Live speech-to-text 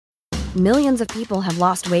Millions of people have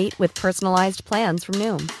lost weight with personalized plans from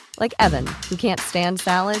Noom. Like Evan, who can't stand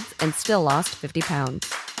salads and still lost 50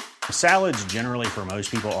 pounds. Salads generally for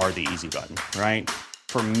most people are the easy button, right?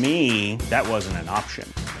 For me, that wasn't an option.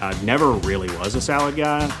 I never really was a salad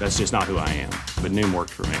guy. That's just not who I am. But Noom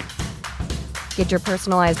worked for me. Get your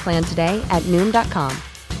personalized plan today at Noom.com.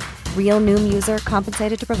 Real Noom user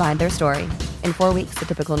compensated to provide their story. In 4 weeks, the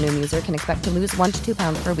typical Noom user can expect to lose 1 to 2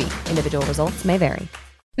 pounds per week. Individual results may vary.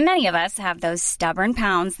 Many of us have those stubborn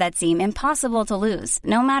pounds that seem impossible to lose,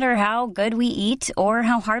 no matter how good we eat or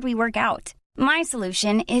how hard we work out. My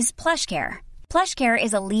solution is PlushCare. PlushCare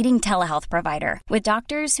is a leading telehealth provider with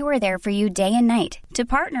doctors who are there for you day and night to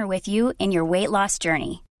partner with you in your weight loss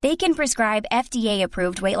journey. They can prescribe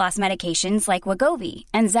FDA-approved weight loss medications like Wegovy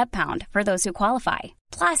and Zepbound for those who qualify.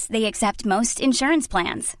 Plus, they accept most insurance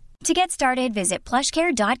plans. To get started, visit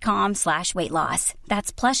plushcare.com/weightloss.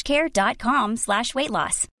 That's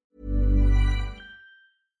plushcare.com/weightloss.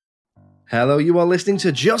 Hello, you are listening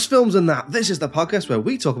to Just Films and That. This is the podcast where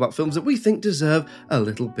we talk about films that we think deserve a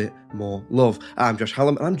little bit more love. I'm Josh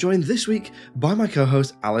Hallam, and I'm joined this week by my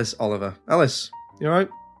co-host, Alice Oliver. Alice, you alright?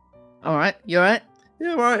 Alright, you alright?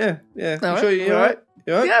 Yeah, alright, yeah. All I'm right, sure you're alright?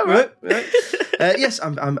 You alright? Yeah, alright. Yes,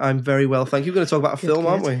 I'm very well, thank you. We're going to talk about a film,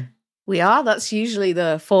 aren't we? We are. That's usually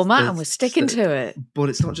the format, and we're sticking to it. But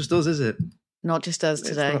it's not just us, is it? Not just us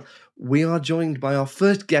today. We are joined by our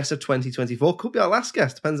first guest of 2024. Could be our last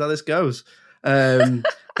guest, depends how this goes.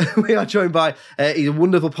 We are joined by, he's a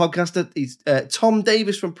wonderful podcaster. He's Tom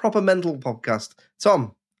Davies from Proper Mental Podcast.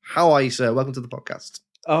 Tom, how are you, sir? Welcome to the podcast.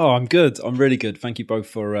 Oh, I'm good. I'm really good. Thank you both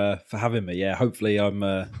for having me. Yeah, hopefully I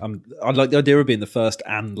like the idea of being the first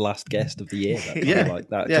and last guest of the year. Like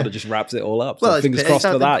that kind of just wraps it all up. So well, fingers crossed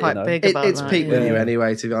for that. You know, it's peaked with you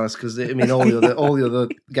anyway, to be honest. Because I mean, all the other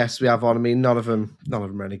guests we have on, I mean, none of them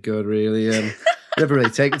are any good, really. Never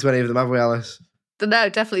really taken to any of them, have we, Alice? No,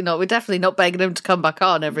 definitely not. We're definitely not begging them to come back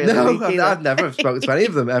on every other week. No, I've never spoken to any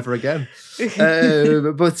of them ever again.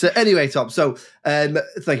 But anyway, Tom, so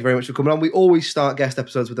thank you very much for coming on. We always start guest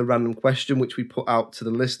episodes with a random question, which we put out to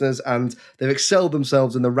the listeners, and they've excelled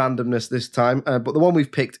themselves in the randomness this time. But the one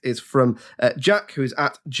we've picked is from Jack, who is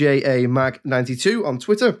at JAMag92 on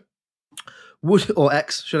Twitter. Or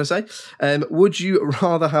X, should I say? Would you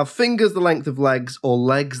rather have fingers the length of legs or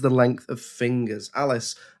legs the length of fingers?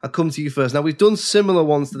 Alice, I'll come to you first. Now, we've done similar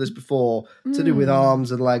ones to this before, to do with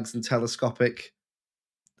arms and legs and telescopic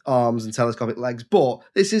arms and telescopic legs, but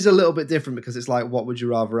this is a little bit different because it's like, what would you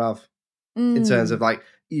rather have? In terms of like,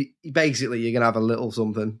 basically, you're going to have a little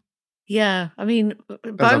something. Yeah, I mean,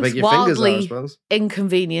 both wildly fingers are,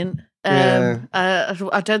 inconvenient.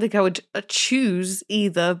 I don't think I would choose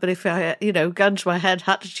either, but if I, gun to my head,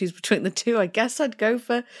 had to choose between the two, I guess I'd go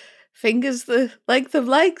for fingers the length of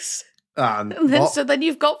legs. So then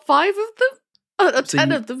you've got 5 of them?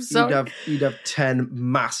 10 of them, sorry. You'd have 10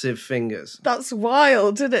 massive fingers. That's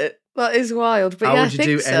wild, isn't it? That is wild. But How would you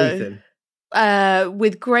do anything?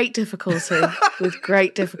 With great difficulty.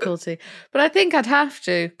 But I think I'd have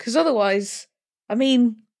to, because otherwise, I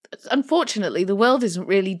mean, unfortunately, the world isn't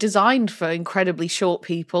really designed for incredibly short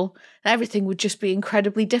people. Everything would just be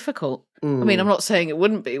incredibly difficult. I mean, I'm not saying it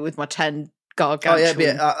wouldn't be with my 10 gargantuan it'd be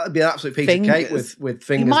an absolute piece of cake with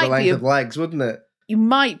fingers the length of legs, wouldn't it? You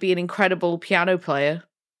might be an incredible piano player,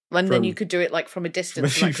 and then you could do it like from a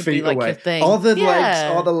distance. From a few feet away. Your thing. Are the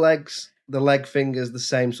leg fingers the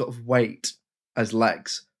same sort of weight as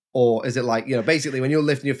legs? Or is it like, basically when you're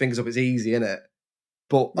lifting your fingers up, it's easy, isn't it?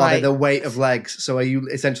 But are they the weight of legs? So are you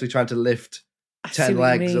essentially trying to lift 10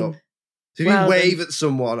 legs up? So if you wave at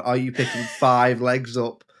someone, are you picking 5 legs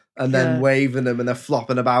up and then waving them and they're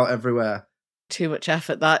flopping about everywhere? Too much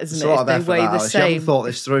effort, that, isn't it's it? A lot of they effort, weigh the Alice. same. You haven't thought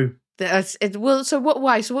this through. So what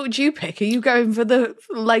would you pick? Are you going for the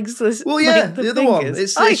legs? Well, yeah, the other one.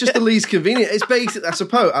 It's just the least convenient. It's basically, I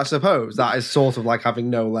suppose that is sort of like having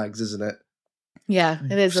no legs, isn't it? Yeah,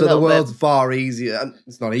 it is. So the world's far easier. And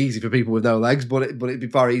it's not easy for people with no legs, but it'd be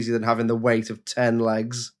far easier than having the weight of 10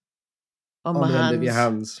 legs on the end of your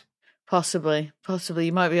hands. Possibly.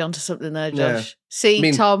 You might be onto something there, Josh. Yeah.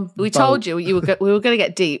 See, Tom, we told you we were going to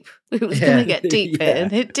get deep. We were going to get deep here,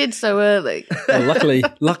 and it did so early. Well,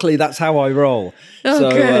 luckily, that's how I roll.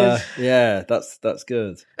 Good. That's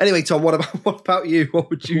good. Anyway, Tom, what about you? What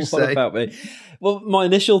would you say? What about me? Well, my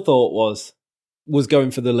initial thought was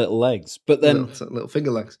going for the little legs, but then little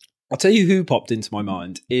finger legs. I'll tell you who popped into my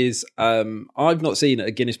mind is I've not seen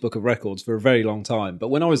a Guinness Book of Records for a very long time, but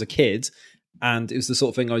when I was a kid, and it was the sort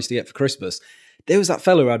of thing I used to get for Christmas, there was that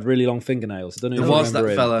fellow who had really long fingernails. I don't know if you remember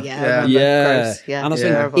him. Fella. Yeah. And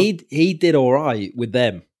I think he did all right with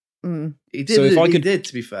them. He did. So if I he could, did,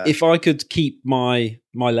 to be fair. if I could keep my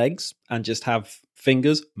legs and just have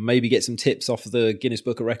fingers, maybe get some tips off the Guinness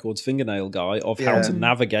Book of Records fingernail guy of how to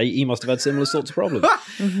navigate, he must have had similar sorts of problems.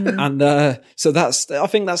 And so I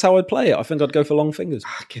think that's how I'd play it. I think I'd go for long fingers.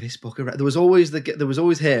 Guinness Book of There was always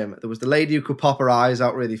him. There was the lady who could pop her eyes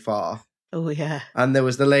out really far. Oh yeah. And there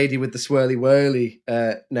was the lady with the swirly whirly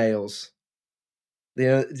nails.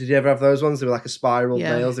 Did you ever have those ones? They were like a spiral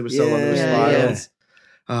nails. They were so long they were spirals.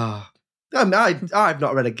 I've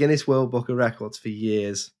not read a Guinness World Book of Records for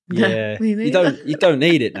years. Yeah, you don't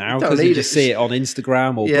need it now because you just see it on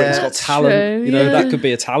Instagram or Britain's Got Talent. True, that could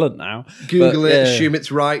be a talent now. Google it, assume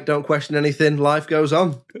it's right, don't question anything. Life goes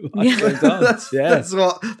on. That's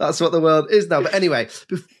what the world is now. But anyway,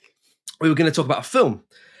 we were going to talk about a film.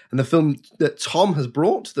 And the film that Tom has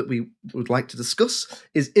brought that we would like to discuss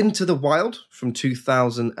is Into the Wild from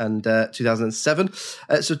 2000 and 2007.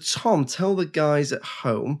 So Tom, tell the guys at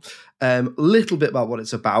home a little bit about what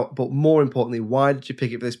it's about, but more importantly, why did you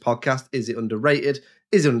pick it for this podcast? Is it underrated?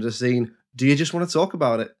 Is it underseen? Do you just want to talk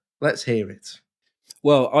about it? Let's hear it.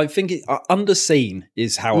 Well, I think underseen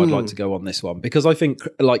is how I'd like to go on this one, because I think,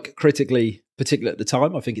 like, critically, particularly at the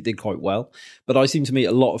time, I think it did quite well. But I seem to meet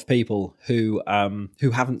a lot of people who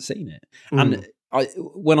haven't seen it, and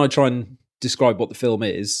when I try and describe what the film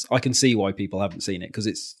is, I can see why people haven't seen it, because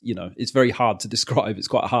it's very hard to describe. It's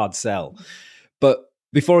quite a hard sell. But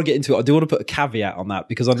before I get into it, I do want to put a caveat on that,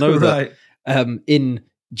 because I know that in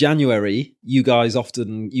January, you guys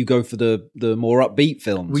often go for the more upbeat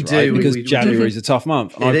films. We right? do, because we January is a tough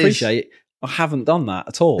month, and I appreciate. I haven't done that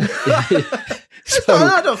at all. So,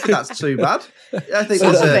 I don't think that's too bad. I think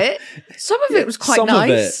some of it was quite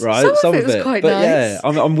nice. Some of it, right? Some of it was quite but nice. Yeah,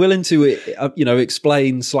 I'm willing to,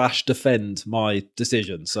 explain / defend my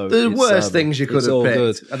decision. So the worst things you could have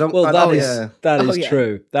picked. That is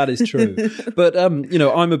true. That is true. But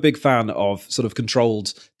I'm a big fan of sort of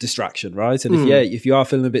controlled distraction, right? And if you are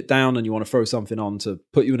feeling a bit down and you want to throw something on to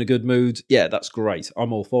put you in a good mood, that's great.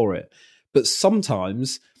 I'm all for it. But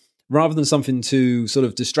sometimes, rather than something to sort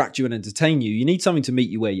of distract you and entertain you, you need something to meet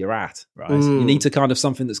you where you're at, right? You need to kind of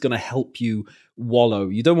something that's going to help you wallow.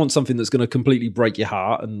 You don't want something that's going to completely break your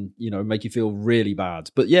heart and, make you feel really bad.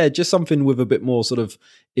 But just something with a bit more sort of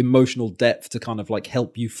emotional depth to kind of like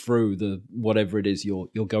help you through the whatever it is you're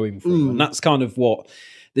going through. And that's kind of what...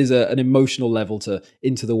 There's an emotional level to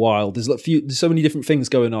Into the Wild. There's so many different things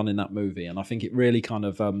going on in that movie, and I think it really kind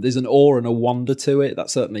of there's an awe and a wonder to it.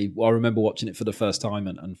 That's certainly I remember watching it for the first time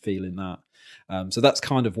and feeling that. So that's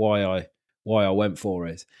kind of why I went for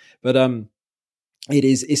it. But it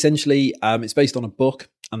is essentially it's based on a book,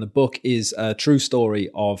 and the book is a true story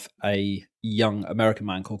of a young American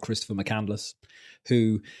man called Christopher McCandless,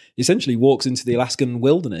 who essentially walks into the Alaskan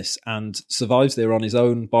wilderness and survives there on his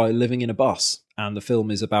own by living in a bus. And the film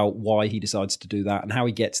is about why he decides to do that and how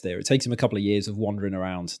he gets there. It takes him a couple of years of wandering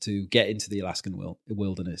around to get into the Alaskan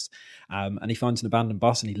wilderness. And he finds an abandoned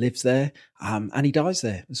bus and he lives there. And he dies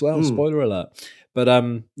there as well. Spoiler alert. But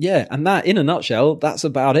and that, in a nutshell, that's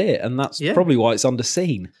about it. And that's probably why it's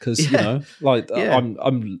underseen, because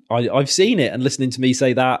I've seen it, and listening to me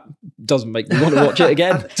say that doesn't make me want to watch it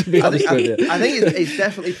again. To be honest with you, I think it's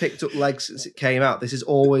definitely picked up legs since it came out. This is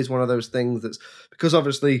always one of those things that's, because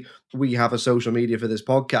obviously we have a social media for this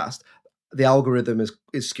podcast, the algorithm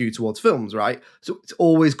is skewed towards films, right? So it's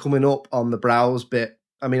always coming up on the browse bit.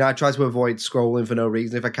 I mean, I try to avoid scrolling for no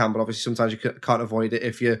reason if I can, but obviously sometimes you can't avoid it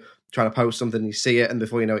if you're trying to post something and you see it, and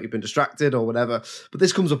before you know it, you've been distracted or whatever. But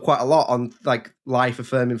this comes up quite a lot on like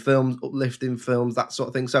life-affirming films, uplifting films, that sort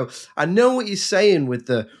of thing. So I know what you're saying with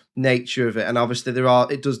the nature of it, and obviously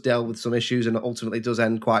it does deal with some issues, and ultimately does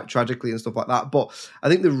end quite tragically and stuff like that. But I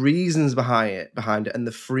think the reasons behind it and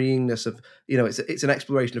the freeingness of, it's an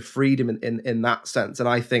exploration of freedom in that sense. And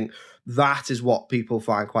I think that is what people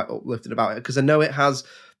find quite uplifting about it, because I know it has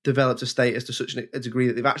developed a status to such a degree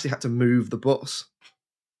that they've actually had to move the bus.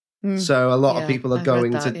 So a lot of people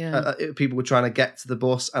are people were trying to get to the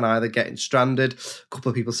bus and either getting stranded. A couple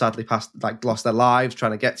of people sadly lost their lives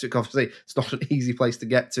trying to get to it. Obviously, it's not an easy place to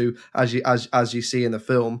get to, as you see in the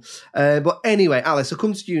film. But anyway, Alice, I'll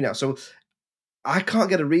come to you now. So I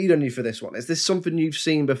can't get a read on you for this one. Is this something you've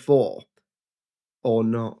seen before or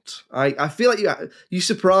not? I feel like you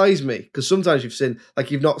surprise me, because sometimes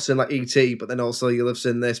you've not seen like E.T., but then also you'll have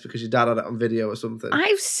seen this because your dad had it on video or something.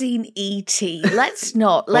 I've seen E.T. Let's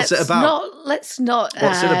not. What's it about? Let's not.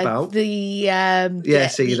 What's it about? The you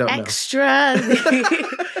don't extra.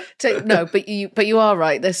 No, but you are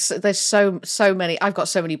right. There's so many. I've got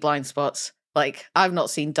so many blind spots. Like, I've not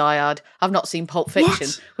seen Die Hard. I've not seen Pulp Fiction,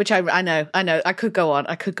 which I know. I could go on,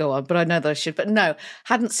 but I know that I should. But no,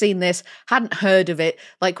 hadn't seen this, hadn't heard of it.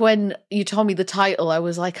 Like, when you told me the title, I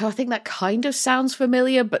was like, oh, I think that kind of sounds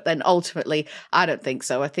familiar. But then ultimately, I don't think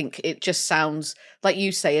so. I think it just sounds, like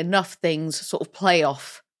you say, enough things sort of play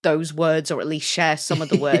off those words, or at least share some of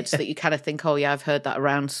the words that you kind of think, oh yeah, I've heard that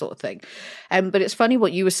around, sort of thing. But it's funny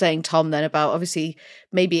what you were saying, Tom, then about obviously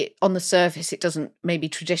maybe on the surface it doesn't maybe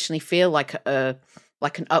traditionally feel like an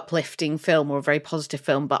uplifting film or a very positive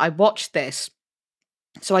film. But I watched this.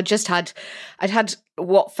 So I'd had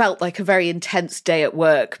what felt like a very intense day at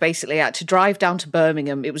work. Basically, I had to drive down to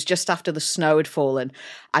Birmingham. It was just after the snow had fallen,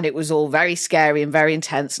 and it was all very scary and very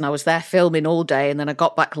intense. And I was there filming all day, and then I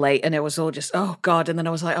got back late, and it was all just, oh God. And then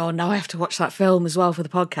I was like, oh, now I have to watch that film as well for the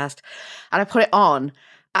podcast. And I put it on,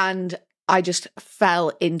 and I just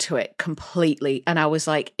fell into it completely. And I was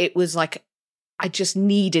like, it was like, I just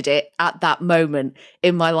needed it at that moment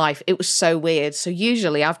in my life. It was so weird. So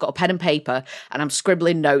usually I've got a pen and paper and I'm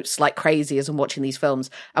scribbling notes like crazy as I'm watching these films.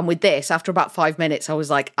 And with this, after about 5 minutes, I was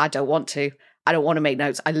like, I don't want to make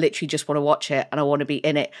notes. I literally just want to watch it and I want to be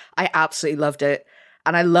in it. I absolutely loved it.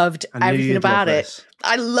 And I loved everything about it.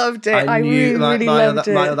 I loved it. I really loved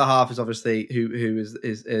it. My other half is obviously who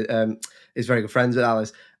is very good friends with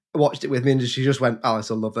Alice. Watched it with me and she just went, Alice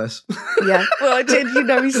will love this. Yeah, well, I did. You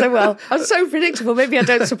know me so well. I'm so predictable. Maybe I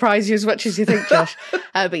don't surprise you as much as you think, Josh.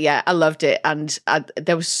 But yeah, I loved it. And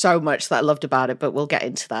there was so much that I loved about it, but we'll get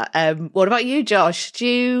into that. What about you, Josh?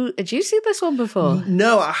 Did you see this one before?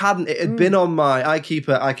 No, I hadn't. It had been on my, I keep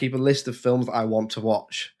a list of films that I want to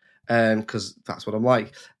watch. Because that's what I'm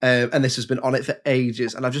like. And this has been on it for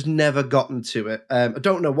ages and I've just never gotten to it. I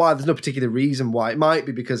don't know why. There's no particular reason why. It might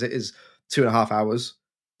be because it is 2.5 hours.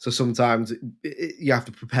 So sometimes you have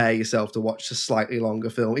to prepare yourself to watch a slightly longer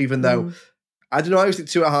film, even though, I don't know, I always think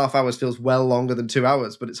 2.5 hours feels well longer than 2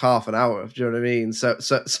 hours, but it's half an hour. Do you know what I mean?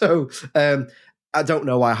 So I don't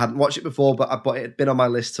know why I hadn't watched it before, but it had been on my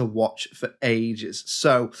list to watch for ages.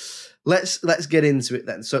 So let's get into it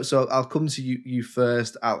then. So I'll come to you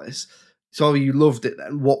first, Alice. So you loved it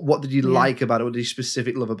then. What did you like about it? What did you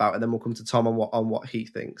specifically love about it? And then we'll come to Tom on what he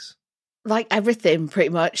thinks. Like everything, pretty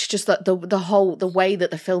much. Just that the way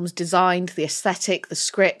that the film's designed, the aesthetic, the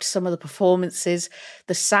script, some of the performances,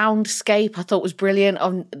 the soundscape, I thought was brilliant.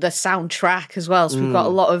 On the soundtrack as well. So we've got a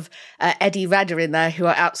lot of Eddie Vedder in there, who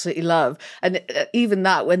I absolutely love. And even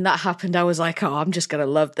that, when that happened, I was like, oh, I'm just going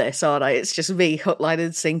to love this, aren't I? It's just me, hook, line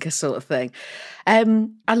and sinker sort of thing.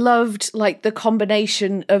 I loved like the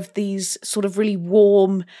combination of these sort of really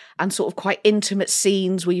warm and sort of quite intimate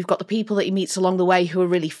scenes where you've got the people that he meets along the way who are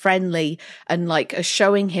really friendly and like are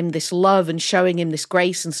showing him this love and showing him this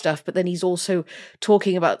grace and stuff. But then he's also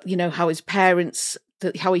talking about, you know, how his parents,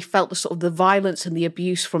 how he felt the sort of the violence and the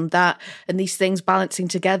abuse from that and these things balancing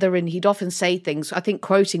together. And he'd often say things, I think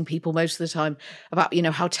quoting people most of the time about, you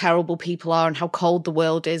know, how terrible people are and how cold the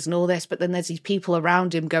world is and all this. But then there's these people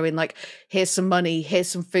around him going like, here's some money, here's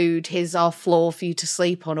some food, here's our floor for you to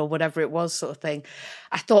sleep on or whatever it was, sort of thing.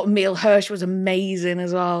 I thought Emile Hirsch was amazing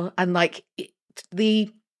as well. And like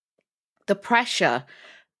the pressure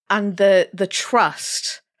and the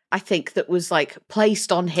trust, I think, that was like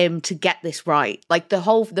placed on him to get this right. Like the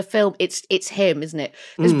film, it's him, isn't it?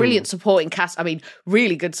 There's brilliant supporting cast. I mean,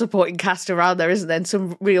 really good supporting cast around there, isn't there? And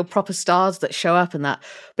some real proper stars that show up in that.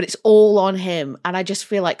 But it's all on him. And I just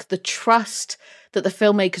feel like the trust that the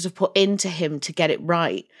filmmakers have put into him to get it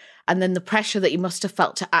right, and then the pressure that he must have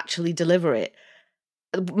felt to actually deliver it,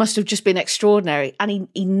 must have just been extraordinary. And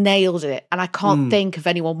he nailed it. And I can't think of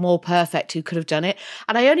anyone more perfect who could have done it.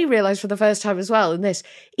 And I only realised for the first time as well in this,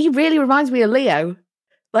 he really reminds me of Leo.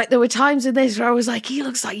 Like there were times in this where I was like, he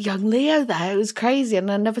looks like young Leo there. It was crazy.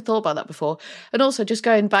 And I never thought about that before. And also just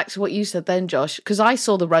going back to what you said then, Josh, because I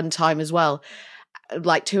saw the runtime as well,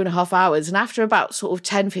 like 2.5 hours. And after about sort of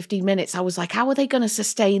 10, 15 minutes, I was like, how are they going to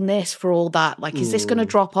sustain this for all that? Like, is this going to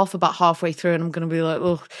drop off about halfway through? And I'm going to be like,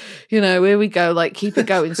 oh, you know, here we go, like keep it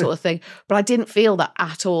going sort of thing. But I didn't feel that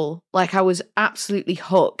at all. Like I was absolutely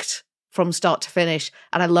hooked from start to finish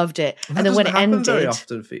and I loved it. And then when it ended, very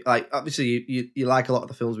often, like obviously you like a lot of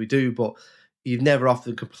the films we do, but you've never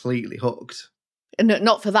often completely hooked. And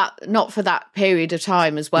not for that period of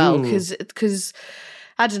time as well. Because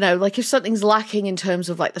I don't know, like if something's lacking in terms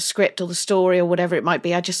of like the script or the story or whatever it might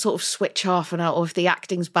be, I just sort of switch off or if the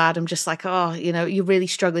acting's bad, I'm just like, oh, you know, you're really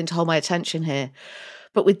struggling to hold my attention here.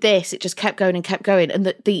 But with this, it just kept going and kept going.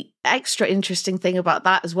 And the extra interesting thing about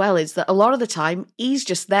that as well is that a lot of the time he's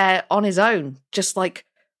just there on his own, just like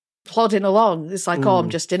plodding along. It's like, oh, I'm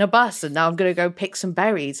just in a bus and now I'm going to go pick some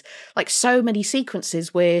berries. Like so many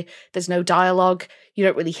sequences where there's no dialogue. You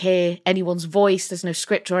don't really hear anyone's voice. There's no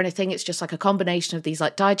script or anything. It's just like a combination of these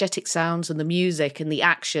like diegetic sounds and the music and the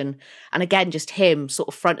action. And again, just him sort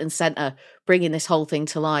of front and center, bringing this whole thing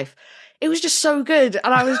to life. It was just so good.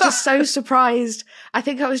 And I was just so surprised. I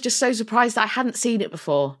think I was just so surprised that I hadn't seen it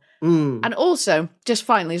before. And also, just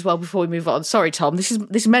finally as well, before we move on, sorry, Tom, this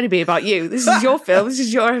is meant to be about you. This is your film. This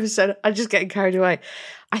is your episode. I'm just getting carried away.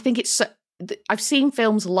 I think it's so, I've seen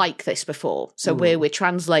films like this before. So where we're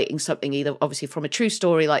translating something either obviously from a true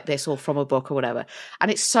story like this or from a book or whatever. And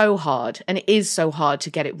it's so hard. And it is so hard to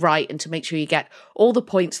get it right and to make sure you get all the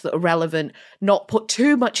points that are relevant, not put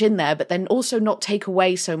too much in there, but then also not take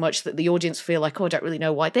away so much that the audience feel like, oh, I don't really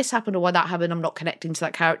know why this happened or why that happened. I'm not connecting to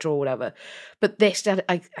that character or whatever. But this,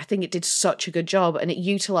 I think it did such a good job, and it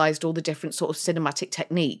utilized all the different sort of cinematic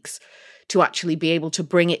techniques to actually be able to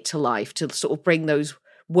bring it to life, to sort of bring those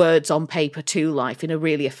words on paper to life in a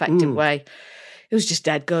really effective way. It was just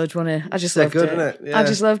dead good, wasn't it? I just loved it. Isn't it? Yeah. I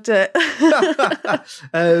just loved it.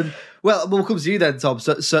 Well, we'll come to you then, Tom.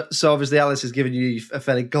 So obviously Alice has given you a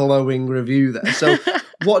fairly glowing review there. So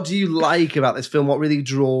what do you like about this film? What really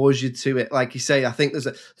draws you to it? Like you say, I think there's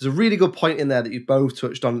a really good point in there that you've both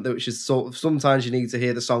touched on, which is sort of sometimes you need to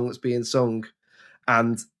hear the song that's being sung,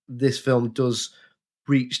 and this film does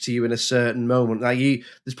reach to you in a certain moment. Like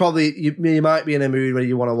there's probably you might be in a mood where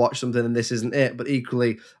you want to watch something and this isn't it, but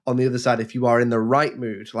equally on the other side, if you are in the right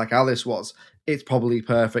mood, like Alice was, it's probably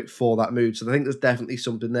perfect for that mood. So I think there's definitely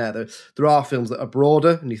something there. There are films that are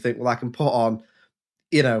broader, and you think, well, I can put on,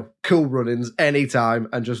 Cool Runnings anytime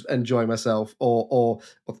and just enjoy myself, or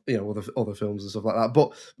other films and stuff like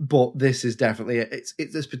that. But this is definitely it's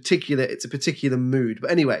a particular mood.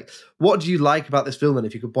 But anyway, what do you like about this film? And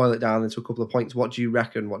if you could boil it down into a couple of points, what do you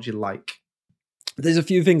reckon? What do you like? There's a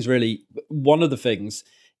few things really. One of the things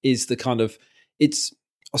is the kind of I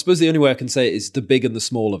suppose the only way I can say it is the big and the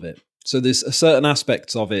small of it. So there's certain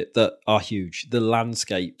aspects of it that are huge. The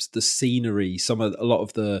landscapes, the scenery, a lot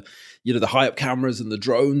of the, the high up cameras and the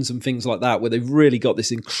drones and things like that, where they've really got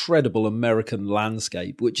this incredible American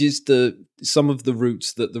landscape, which is some of the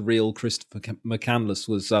routes that the real Christopher McCandless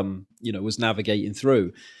was navigating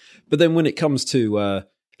through. But then when it comes to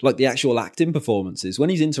like the actual acting performances, when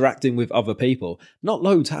he's interacting with other people, not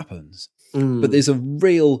loads happens, but there's a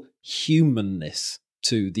real humanness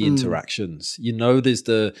to the interactions. There's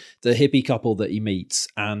the hippie couple that he meets,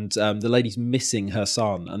 and the lady's missing her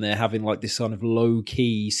son, and they're having like this kind of low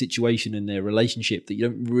key situation in their relationship that you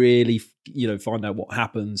don't really find out what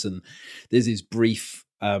happens. And there's his brief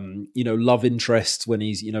love interest when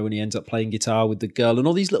when he ends up playing guitar with the girl, and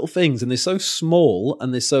all these little things, and they're so small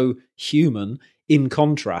and they're so human in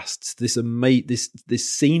contrast to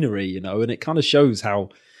this scenery, and it kind of shows how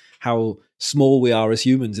small we are as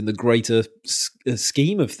humans in the greater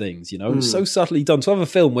scheme of things, It's so subtly done. To have a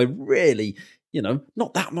film where really,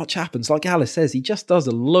 not that much happens. Like Alice says, he just does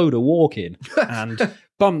a load of walking and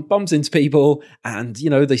bumps into people, and,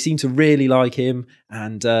 they seem to really like him,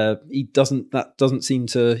 and that doesn't seem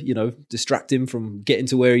to, distract him from getting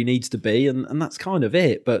to where he needs to be. And that's kind of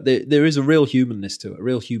it. But there is a real humanness to it, a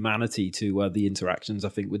real humanity to the interactions, I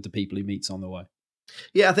think, with the people he meets on the way.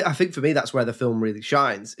 Yeah, I think for me that's where the film really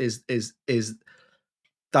shines. Is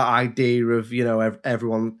that idea of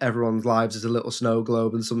everyone's lives is a little snow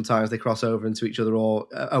globe, and sometimes they cross over into each other, or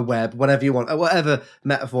a web, whatever you want, whatever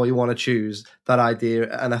metaphor you want to choose. That idea,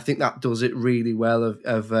 and I think that does it really well.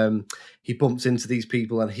 Of he bumps into these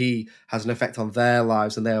people, and he has an effect on their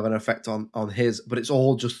lives, and they have an effect on his. But it's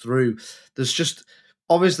all just through. There's just.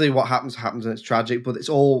 Obviously, what happens, and it's tragic. But it's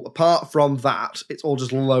all apart from that. It's all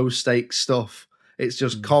just low stakes stuff. It's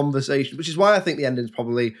just conversation, which is why I think the ending's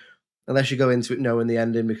probably, unless you go into it knowing the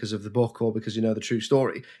ending because of the book or because you know the true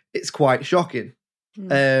story, it's quite shocking.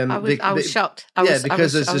 I was shocked.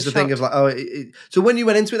 Because there's just a thing of like, so when you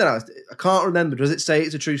went into it, then I can't remember. Does it say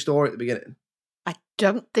it's a true story at the beginning? I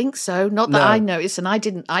don't think so. Not that I noticed, and I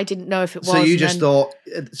didn't know if it was. So you just thought.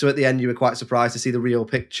 So at the end, you were quite surprised to see the real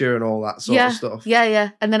picture and all that sort of stuff.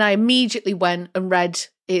 Yeah. And then I immediately went and read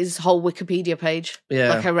his whole Wikipedia page.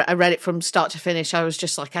 Yeah, like I read it from start to finish. I was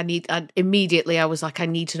just like, I need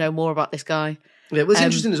to know more about this guy. Yeah, well, it's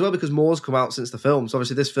interesting as well because more's come out since the film. So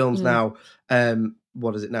obviously this film's now,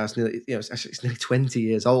 what is it now? It's nearly, it's nearly 20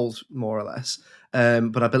 years old, more or less.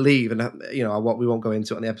 But I believe, and we won't go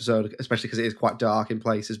into it on the episode, especially because it is quite dark in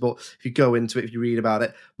places. But if you go into it, if you read about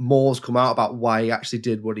it, more's come out about why he actually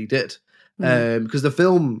did what he did. Because the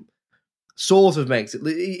film sort of makes it,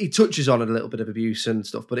 he touches on it a little bit of abuse and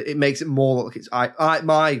stuff, but it makes it more like it's.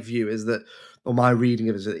 My view is that, or my reading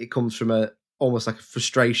of it is that it comes from almost like a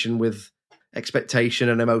frustration with expectation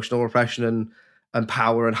and emotional repression and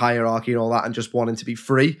power and hierarchy and all that, and just wanting to be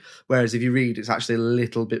free. Whereas if you read, it's actually a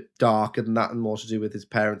little bit darker than that and more to do with his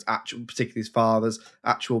parents' actual, particularly his father's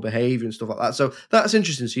actual behaviour and stuff like that. So that's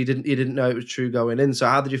interesting. So you didn't know it was true going in. So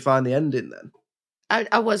how did you find the ending then?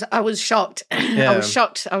 I was shocked. Yeah. I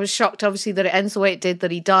was shocked, obviously, that it ends the way it did,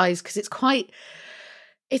 that he dies, because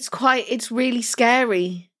it's really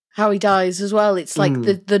scary how he dies as well. It's like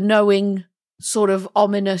the knowing sort of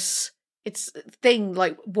ominous thing,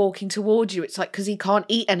 like walking towards you. It's like, because he can't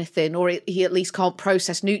eat anything, or he at least can't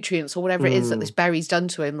process nutrients or whatever it is that this berry's done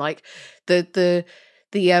to him. Like the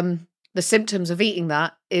symptoms of eating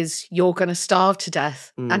that is you're going to starve to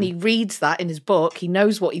death. And he reads that in his book. He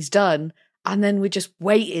knows what he's done. And then we're just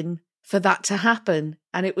waiting for that to happen.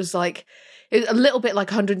 And it was like, a little bit like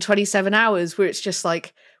 127 hours, where it's just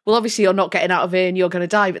like, well, obviously you're not getting out of here and you're going to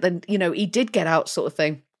die. But then, he did get out, sort of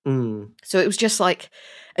thing. So it was just like,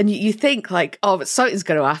 and you think like, oh, but something's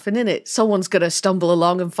going to happen, innit? Someone's going to stumble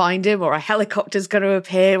along and find him, or a helicopter's going to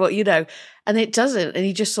appear, or, and it doesn't. And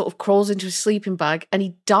he just sort of crawls into his sleeping bag and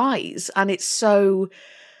he dies. And it's so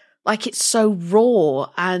raw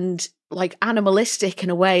and like animalistic in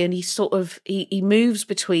a way. And he moves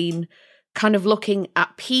between kind of looking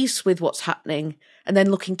at peace with what's happening and then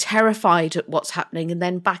looking terrified at what's happening and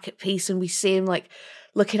then back at peace. And we see him like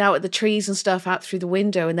looking out at the trees and stuff out through the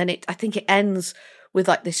window. And then I think it ends with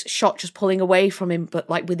like this shot just pulling away from him, but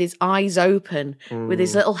like with his eyes open, with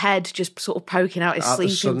his little head just sort of poking out his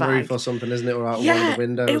sleeping bag. Or something, isn't it? Or out one of the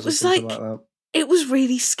windows. It was like that. It was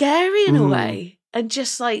really scary in a way. And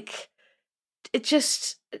just like, it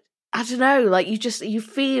just, I don't know, like you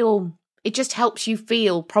feel, it just helps you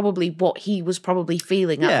feel probably what he was probably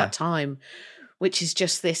feeling at that time, which is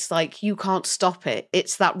just this, like, you can't stop it.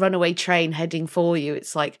 It's that runaway train heading for you.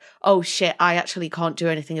 It's like, oh shit, I actually can't do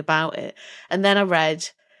anything about it. And then I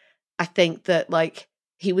think that like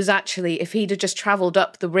he was actually, if he'd have just travelled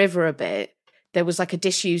up the river a bit, there was like a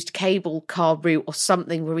disused cable car route or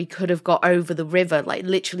something where he could have got over the river, like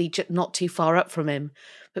literally not too far up from him.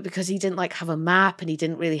 But because he didn't like have a map and he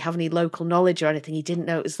didn't really have any local knowledge or anything, he didn't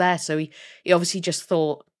know it was there. So he obviously just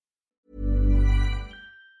thought.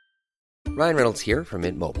 Ryan Reynolds here from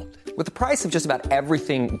Mint Mobile. With the price of just about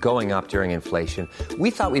everything going up during inflation, we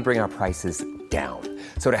thought we'd bring our prices down.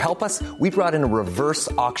 So to help us, we brought in a reverse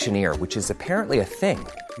auctioneer, which is apparently a thing.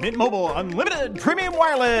 Mint Mobile Unlimited Premium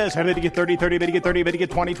Wireless. How to get 30, 30, bit to get 30, bit to get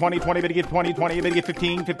 20, 20, 20, bit to get 20, 20, bit to get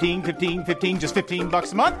 15, 15, 15, 15, just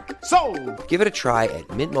 $15 a month? Sold! Give it a try at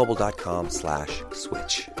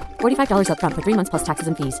mintmobile.com/switch. $45 up front for 3 months plus taxes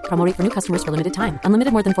and fees. Promo rate for new customers for limited time.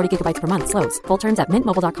 Unlimited more than 40 gigabytes per month. Slows full terms at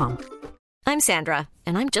mintmobile.com. I'm Sandra,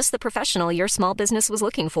 and I'm just the professional your small business was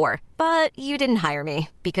looking for. But you didn't hire me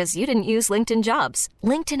because you didn't use LinkedIn Jobs.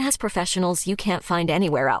 LinkedIn has professionals you can't find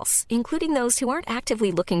anywhere else, including those who aren't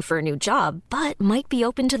actively looking for a new job, but might be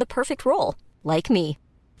open to the perfect role, like me.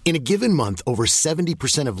 In a given month, over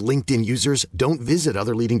 70% of LinkedIn users don't visit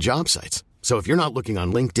other leading job sites. So if you're not looking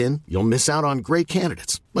on LinkedIn, you'll miss out on great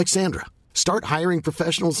candidates like Sandra. Start hiring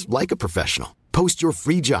professionals like a professional. Post your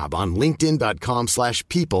free job on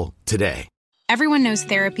linkedin.com/people today. Everyone knows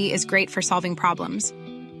therapy is great for solving problems,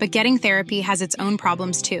 but getting therapy has its own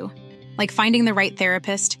problems too, like finding the right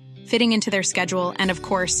therapist, fitting into their schedule, and of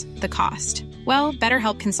course, the cost. Well,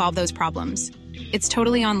 BetterHelp can solve those problems. It's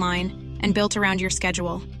totally online and built around your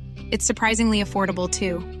schedule. It's surprisingly affordable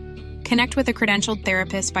too. Connect with a credentialed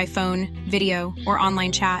therapist by phone, video, or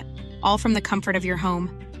online chat, all from the comfort of your home.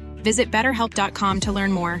 Visit BetterHelp.com to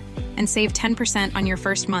learn more and save 10% on your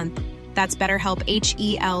first month. That's BetterHelp,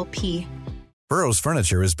 H-E-L-P. Burrow's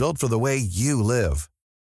furniture is built for the way you live.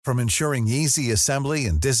 From ensuring easy assembly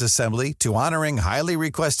and disassembly to honoring highly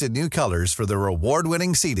requested new colors for their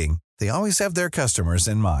award-winning seating, they always have their customers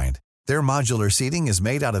in mind. Their modular seating is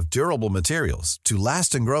made out of durable materials to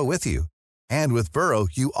last and grow with you. And with Burrow,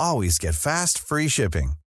 you always get fast, free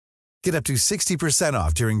shipping. Get up to 60%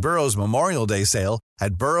 off during Burrow's Memorial Day sale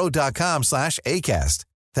at burrow.com/ACAST.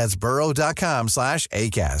 That's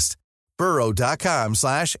burrow.com/ACAST.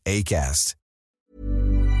 burrow.com/ACAST.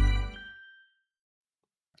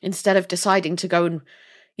 Instead of deciding to go and,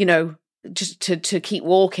 just to keep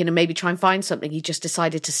walking and maybe try and find something, he just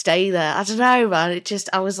decided to stay there. I don't know, man. It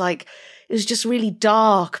was just really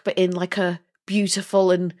dark, but in like a beautiful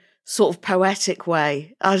and sort of poetic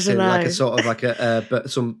way. I don't know. Like a sort of like but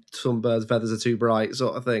some birds' feathers are too bright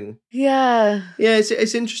sort of thing. Yeah. Yeah,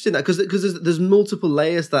 it's interesting that because there's multiple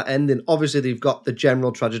layers to that ending. Obviously, they've got the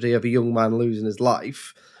general tragedy of a young man losing his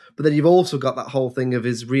life, but then you've also got that whole thing of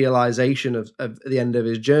his realization of the end of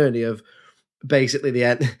his journey of basically the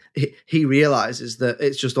end, he realizes that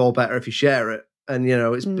it's just all better if you share it. And, you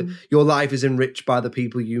know, it's your life is enriched by the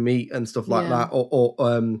people you meet and stuff like that.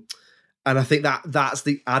 And I think that's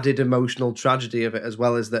the added emotional tragedy of it, as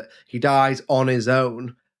well, as that he dies on his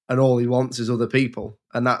own and all he wants is other people.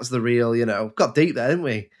 And that's the real, you know, got deep there, didn't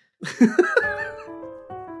we?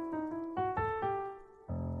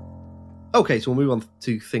 Okay, so we'll move on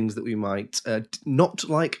to things that we might not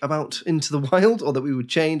like about Into the Wild, or that we would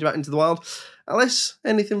change about Into the Wild. Alice,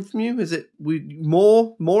 anything from you? Is it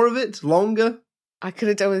more of it? Longer? I could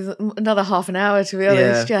have done with another half an hour, to be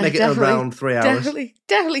honest. Yeah, make it around 3 hours.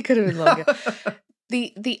 Definitely could have been longer.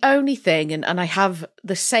 The only thing, and I have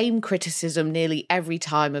the same criticism nearly every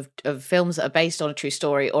time of films that are based on a true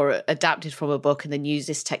story or adapted from a book and then use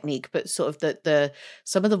this technique, but sort of the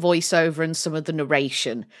some of the voiceover and some of the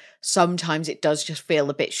narration, sometimes it does just feel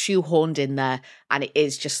a bit shoehorned in there, and it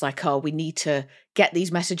is just like, oh, we need to get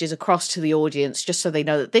these messages across to the audience just so they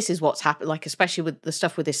know that this is what's happened, like especially with the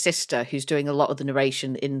stuff with his sister who's doing a lot of the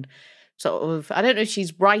narration in sort of, I don't know if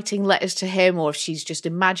she's writing letters to him or if she's just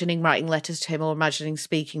imagining writing letters to him or imagining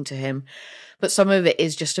speaking to him. But some of it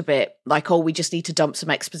is just a bit like, oh, we just need to dump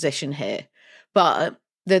some exposition here. But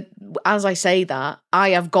as I say that, I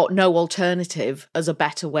have got no alternative as a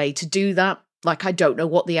better way to do that. Like, I don't know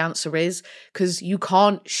what the answer is, because you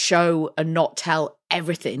can't show and not tell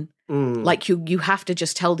everything. Like you have to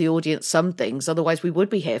just tell the audience some things, otherwise we would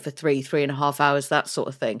be here for 3.5 hours, that sort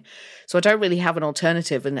of thing. So I don't really have an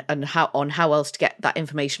alternative and how else to get that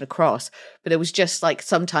information across. But it was just like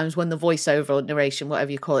sometimes when the voiceover or narration,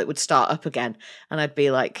 whatever you call it, would start up again, and I'd be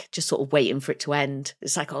like just sort of waiting for it to end.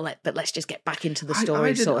 It's like, but let's just get back into the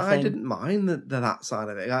story, sort of thing. I didn't mind that side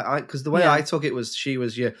of it, because the way I took it was she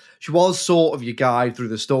was sort of your guide through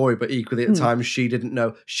the story, but equally at times she didn't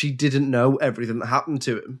know everything that happened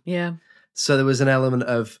to him. Yeah. So there was an element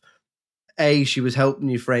of A, she was helping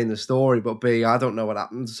you frame the story, but B, I don't know what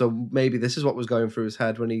happened. So maybe this is what was going through his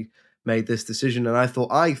head when he made this decision. And I thought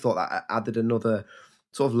that added another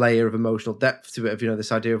sort of layer of emotional depth to it, of, you know,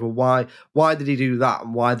 this idea of, well, why did he do that?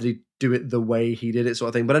 And why did he do it the way he did it, sort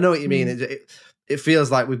of thing. But I know what you mean. It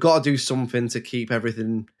feels like we've got to do something to keep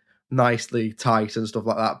everything nicely tight and stuff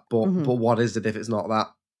like that. But what is it if it's not that?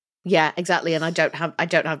 Yeah, exactly. And I don't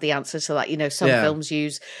have the answer to that. You know, some films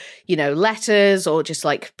use, you know, letters or just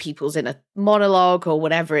like people's in a monologue or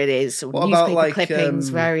whatever it is, or newspaper clippings,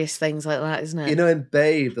 various things like that, isn't it? You know, in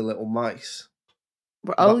Babe, the little mice.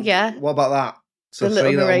 Yeah. What about that? So the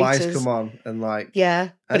 3 little narrators. mice come on and like... Yeah,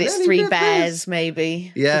 but it's 3 bears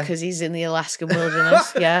maybe. Yeah. Because he's in the Alaskan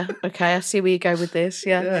wilderness. Yeah, okay, I see where you go with this,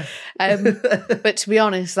 yeah. But to be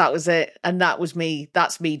honest, that was it. And that was me.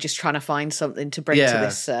 That's me just trying to find something to bring to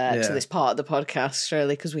this part of the podcast,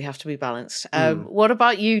 really, because we have to be balanced. What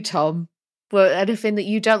about you, Tom? Well, anything that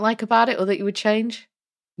you don't like about it or that you would change?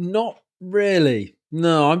 Not really.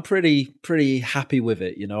 No, I'm pretty happy with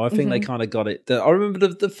it. You know, I think they kind of got it. I remember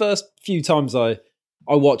the first few times I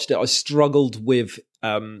watched it, I struggled with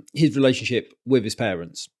his relationship with his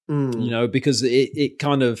parents. You know, because it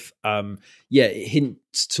kind of it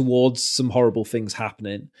hints towards some horrible things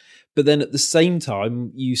happening, but then at the same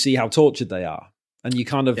time you see how tortured they are, and you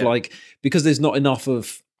kind of like, because there's not enough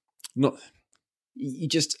of you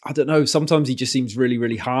just, I don't know, sometimes he just seems really,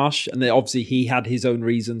 really harsh. And then obviously he had his own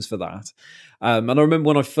reasons for that. And I remember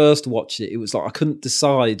when I first watched it, it was like I couldn't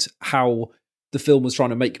decide how the film was trying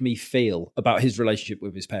to make me feel about his relationship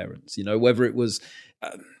with his parents, you know, whether it was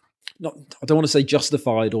not, I don't want to say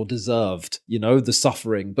justified or deserved, you know, the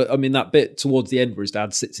suffering. But I mean, that bit towards the end where his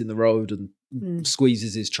dad sits in the road and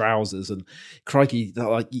squeezes his trousers, and crikey,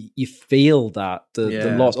 like you feel that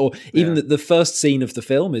the loss, or even the first scene of the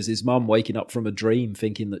film is his mum waking up from a dream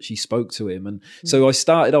thinking that she spoke to him. And so I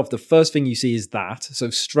started off, the first thing you see is that, so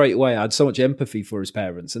straight away I had so much empathy for his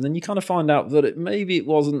parents, and then you kind of find out that maybe it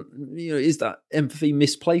wasn't, you know, is that empathy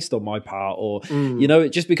misplaced on my part, or you know, it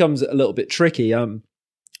just becomes a little bit tricky.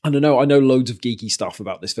 I don't know. I know loads of geeky stuff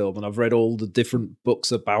about this film, and I've read all the different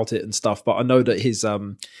books about it and stuff. But I know that his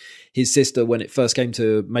sister, when it first came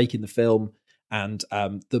to making the film, and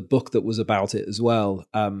the book that was about it as well,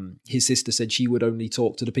 his sister said she would only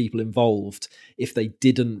talk to the people involved if they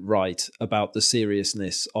didn't write about the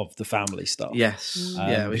seriousness of the family stuff. Yes,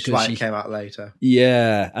 which is why it came out later.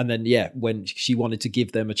 Yeah, and then when she wanted to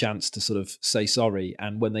give them a chance to sort of say sorry,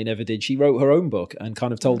 and when they never did, she wrote her own book and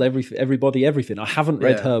kind of told everybody everything. I haven't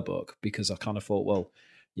read her book because I kind of thought, well,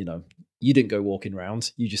 you know, you didn't go walking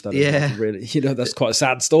around. You just had Yeah. a really, you know, that's quite a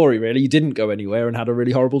sad story, really. You didn't go anywhere and had a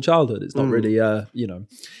really horrible childhood. It's not really, you know,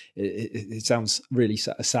 it sounds really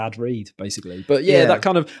a sad read, basically. But yeah, that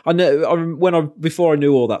kind of, before I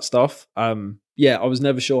knew all that stuff, I was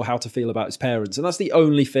never sure how to feel about his parents. And that's the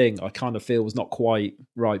only thing I kind of feel was not quite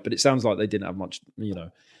right. But it sounds like they didn't have much, you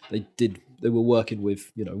know, they were working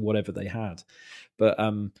with, you know, whatever they had. But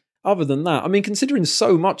other than that, I mean, considering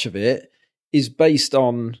so much of it is based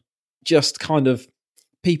on just kind of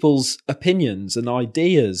people's opinions and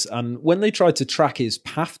ideas. And when they tried to track his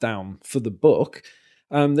path down for the book,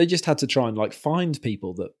 they just had to try and like find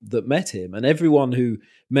people that met him, and everyone who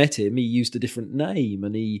met him, he used a different name,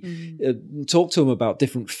 and he talked to them about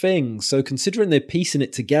different things. So considering they're piecing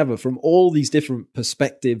it together from all these different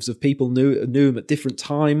perspectives of people knew him at different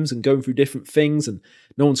times and going through different things, and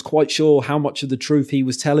no one's quite sure how much of the truth he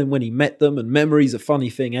was telling when he met them. And memory's a funny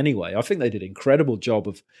thing anyway. I think they did an incredible job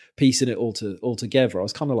of piecing it all together. I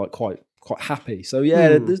was kind of like quite happy. So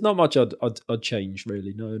yeah, there's not much I'd change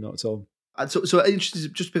really. No, not at all. So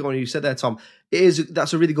interesting, just to pick on what you said there, Tom.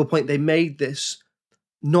 That's a really good point. They made this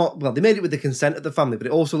they made it with the consent of the family, but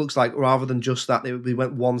it also looks like rather than just that, they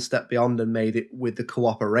went one step beyond and made it with the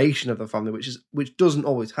cooperation of the family, which doesn't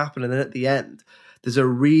always happen. And then at the end, there's a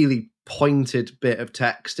really pointed bit of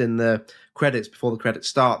text in the credits before the credits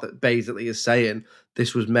start that basically is saying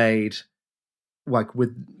this was made like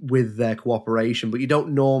with their cooperation, but you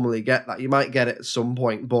don't normally get that. You might get it at some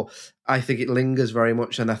point, but I think it lingers very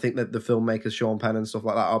much, and I think that the filmmakers Sean Penn and stuff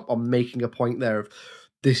like that are making a point there of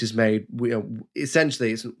this is made, you know,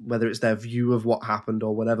 essentially it's whether it's their view of what happened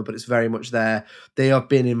or whatever, but it's very much they have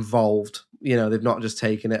been involved. You know, they've not just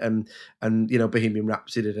taken it and you know, Bohemian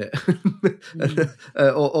Rhapsody did it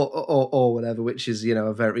or whatever, which is, you know,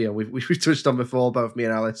 a very, you know, we've touched on before, both me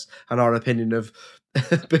and Alice, and our opinion of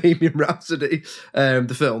Bohemian Rhapsody,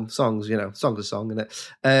 the film. Song's a song, isn't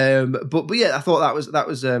it? But yeah, I thought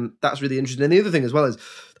that's really interesting. And the other thing as well is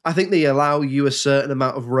I think they allow you a certain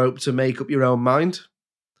amount of rope to make up your own mind.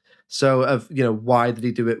 So of, you know, why did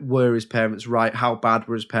he do it? Were his parents right? How bad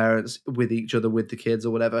were his parents with each other, with the kids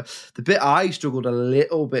or whatever? The bit I struggled a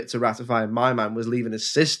little bit to ratify in my mind was leaving his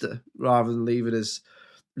sister rather than leaving his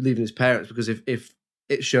parents, because if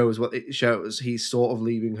it shows what it shows, he's sort of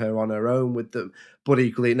leaving her on her own with them, but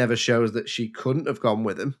equally it never shows that she couldn't have gone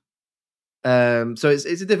with him. So it's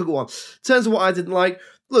a difficult one. In terms of what I didn't like,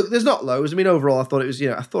 look, there's not loads. I mean, overall, I thought it was, you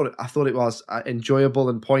know, I thought it was enjoyable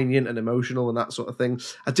and poignant and emotional and that sort of thing.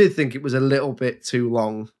 I did think it was a little bit too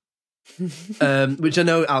long, which I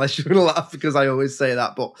know, Alice, you're gonna laugh because I always say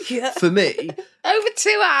that, but for me, over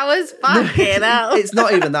 2 hours, fucking hell. It's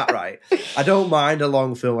not even that, right? I don't mind a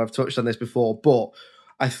long film. I've touched on this before, but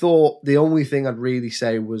I thought the only thing I'd really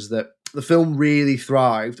say was that the film really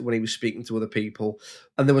thrived when he was speaking to other people,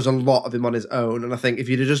 and there was a lot of him on his own. And I think if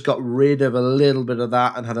you'd have just got rid of a little bit of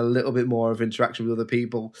that and had a little bit more of interaction with other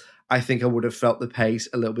people, I think I would have felt the pace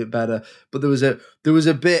a little bit better. But there was a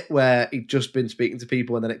bit where he'd just been speaking to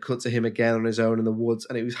people, and then it cut to him again on his own in the woods,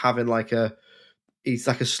 and it was having it's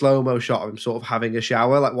like a slow-mo shot of him sort of having a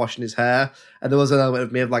shower, like washing his hair. And there was an element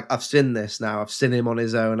of me of like, I've seen this now. I've seen him on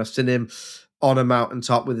his own. I've seen him on a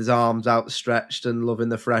mountaintop with his arms outstretched and loving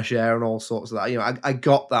the fresh air and all sorts of that. You know, I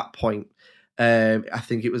got that point. I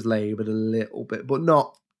think it was laboured a little bit, but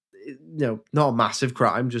not a massive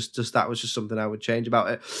crime. Just that was just something I would change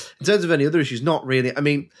about it. In terms of any other issues, not really. I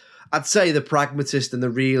mean, I'd say the pragmatist and the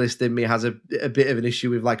realist in me has a bit of an issue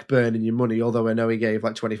with like burning your money, although I know he gave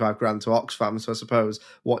like 25 grand to Oxfam, so I suppose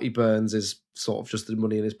what he burns is sort of just the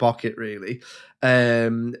money in his pocket, really.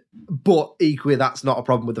 But equally, that's not a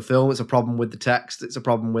problem with the film. It's a problem with the text. It's a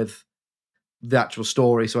problem with the actual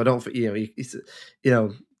story. So I don't think, you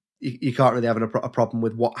can't really have a problem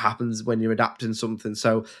with what happens when you're adapting something.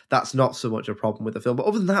 So that's not so much a problem with the film. But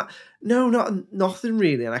other than that, no, nothing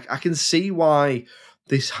really. And I can see why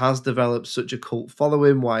this has developed such a cult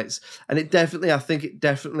following, I think it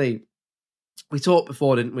definitely, we talked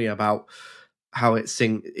before, didn't we, about how it's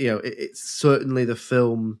certainly the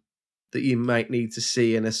film that you might need to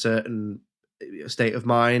see in a certain state of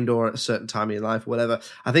mind or at a certain time in your life or whatever.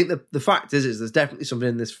 I think the fact is there's definitely something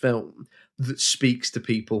in this film that speaks to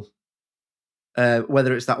people,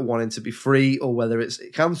 whether it's that wanting to be free or whether it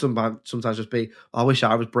can sometimes just be, I wish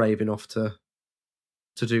I was brave enough to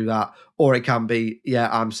do that, or it can be,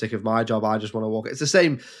 I'm sick of my job, I just want to walk. It's the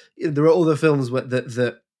same. There are other films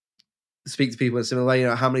that speak to people in a similar way. You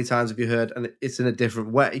know, how many times have you heard, and it's in a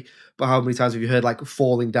different way, but how many times have you heard like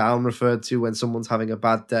falling down referred to when someone's having a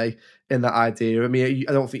bad day in that idea? I mean,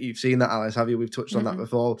 I don't think you've seen that, Alice, have you? We've touched on that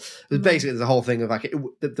before. Basically, there's a whole thing of like,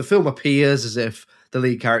 the film appears as if the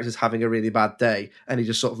lead character's having a really bad day and he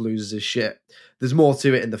just sort of loses his shit. There's more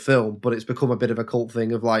to it in the film, but it's become a bit of a cult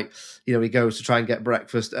thing of like, you know, he goes to try and get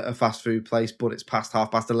breakfast at a fast food place, but it's past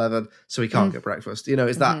 11:30, so he can't get breakfast. You know,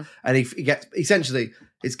 it's that. And he gets, essentially,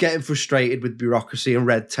 it's getting frustrated with bureaucracy and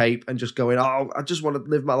red tape and just going, oh, I just want to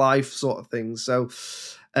live my life sort of thing. So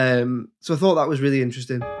I thought that was really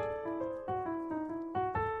interesting.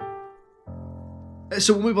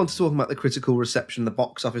 So we'll move on to talking about the critical reception, the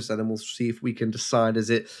box office, then, and we'll see if we can decide, is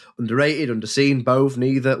it underrated, underseen, both,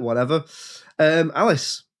 neither, whatever.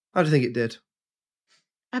 Alice, how do you think it did?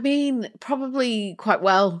 I mean, probably quite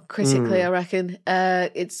well critically, I reckon.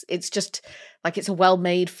 It's just like, it's a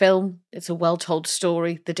well-made film. It's a well-told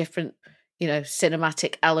story. The different, you know,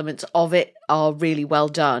 cinematic elements of it are really well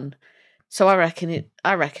done. So I reckon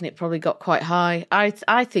it probably got quite high.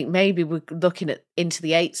 I think maybe we're looking at into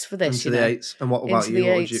the 8s for this. Into the 8s. And what about you?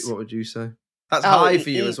 What would you say? That's high for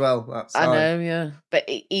you as well. That's I high. know, yeah, but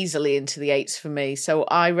easily into the 8s for me. So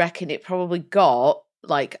I reckon it probably got,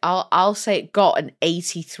 like, I'll say it got an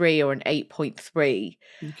 83 or an 8.3.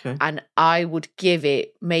 Okay. And I would give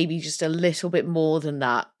it maybe just a little bit more than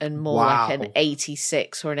that, and more like an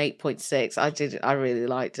 86 or an 8.6. I really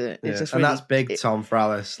liked it. Yeah. Just and really, that's big, Tom, for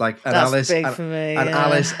Alice. Like, and that's Alice, big for me. And yeah.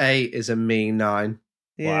 Alice 8 is a mean 9.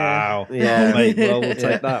 Yeah. Wow. Yeah. Mate, well, we'll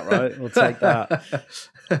take that, right? We'll take that.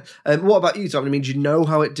 What about you, Tom? I mean, do you know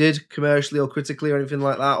how it did commercially or critically or anything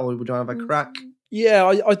like that? Or would you have a crack? Yeah,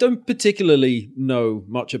 I don't particularly know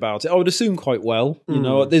much about it. I would assume quite well. You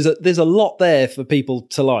know, there's a lot there for people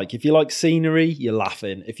to like. If you like scenery, you're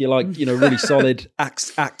laughing. If you like, you know, really solid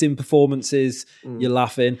acting performances, you're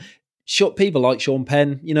laughing. People like Sean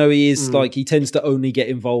Penn, you know, he is like, he tends to only get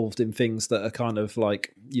involved in things that are kind of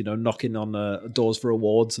like, you know, knocking on doors for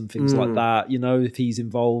awards and things like that, you know, if he's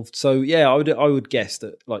involved. So yeah, I would guess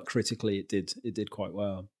that, like, critically it did quite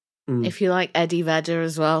well. If you like Eddie Vedder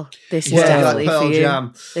as well, this is like definitely Pearl for you.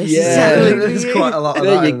 Jam. This is definitely for There's you. quite a lot of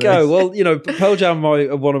There that you in go. this. Well, you know, Pearl Jam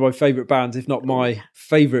are one of my favourite bands, if not my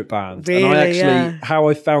favourite band. Really, and I actually, yeah. how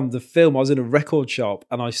I found the film, I was in a record shop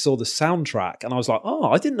and I saw the soundtrack and I was like, oh,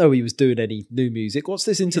 I didn't know he was doing any new music. What's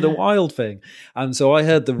this Into the Wild thing? And so I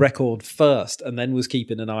heard the record first and then was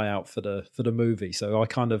keeping an eye out for the movie. So I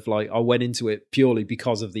kind of like, I went into it purely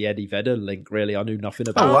because of the Eddie Vedder link, really. I knew nothing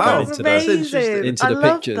about Oh, wow. going That's into amazing. I the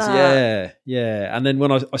love pictures. that. Yeah. And then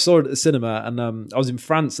when I saw it at the cinema, and I was in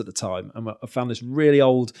France at the time, and I found this really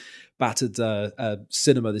old, battered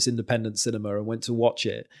cinema, this independent cinema, and went to watch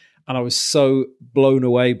it. And I was so blown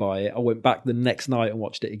away by it. I went back the next night and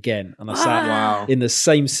watched it again. And I sat in the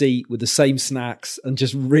same seat with the same snacks and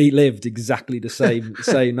just relived exactly the same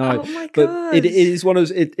night. Oh my but God. it is one of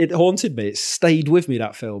those, it haunted me. It stayed with me,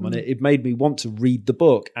 that film. And it made me want to read the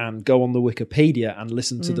book and go on the Wikipedia and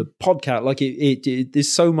listen to the podcast. Like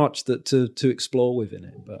there's so much that to explore within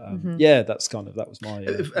it. But yeah, that was my.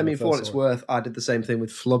 I mean, for what it's worth, I did the same thing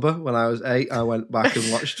with Flubber when I was 8. I went back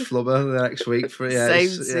and watched Flubber the next week for Same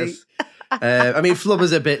seat. I mean,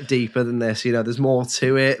 Flubber's a bit deeper than this. You know, there's more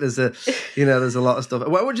to it. There's a lot of stuff.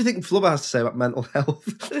 What do you think Flubber has to say about mental health?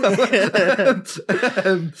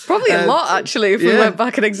 Probably a lot, actually, if we went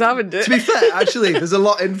back and examined it. To be fair, actually, there's a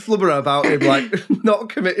lot in Flubber about him, like, not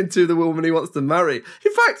committing to the woman he wants to marry.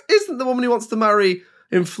 In fact, isn't the woman he wants to marry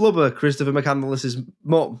in Flubber Christopher McCandless's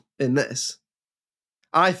mum in this?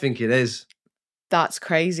 I think it is. That's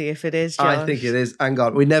crazy if it is, Josh. I think it is. Hang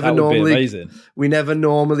on. We never That would be normally amazing. We never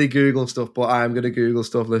normally Google stuff, but I am going to Google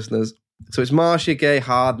stuff, listeners. So it's Marcia Gay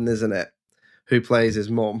Harden, isn't it? Who plays his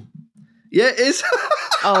mum. Yeah, it is.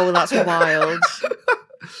 Oh, that's wild.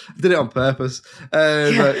 I did it on purpose.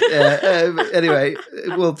 Anyway,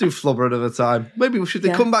 we'll do Flubber another time. Maybe we should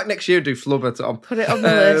come back next year and do Flubber, Tom. Put it on the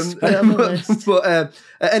list. Put it on the list. But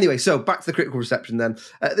anyway, so back to the critical reception then.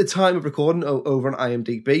 At the time of recording over on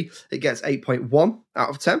IMDb, it gets 8.1 out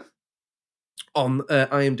of 10 on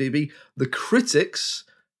IMDb. The critics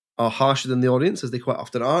are harsher than the audience, as they quite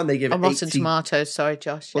often are, and they give it on Rotten Tomatoes. Sorry,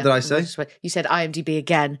 Josh. What did I say? You said IMDb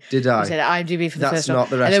again. Did I? You said IMDb for the That's first one. not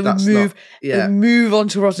the rest. And then That's we move, not. Yeah. move on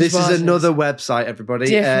to Rotten This Tomatoes. is another website,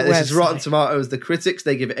 everybody. This is Rotten Tomatoes. The critics,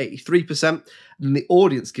 they give it 83%, and the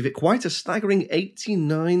audience give it quite a staggering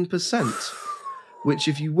 89%, which,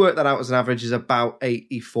 if you work that out as an average, is about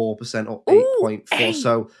 84% or 8.4.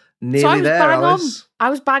 So nearly there, Alice. I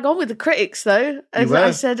was bang on with the critics, though. As I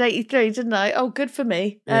said 83, didn't I? Oh, good for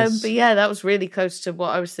me. Yes. But yeah, that was really close to what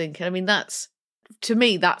I was thinking. I mean, to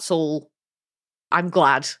me, that's all. I'm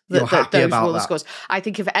glad that those were all the scores. I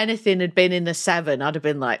think if anything had been in the 7, I'd have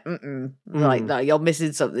been like, like, no, you're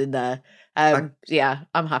missing something there. Yeah,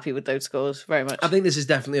 I'm happy with those scores very much. I think this is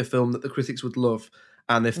definitely a film that the critics would love.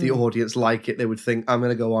 And if the audience like it, they would think, I'm going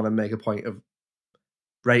to go on and make a point of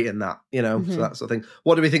rating that, you know, Mm-hmm. so that sort of thing.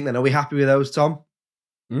 What do we think then? Are we happy with those, Tom?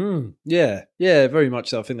 Yeah, very much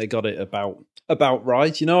so. I think they got it about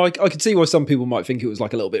right. You know, I can see why some people might think it was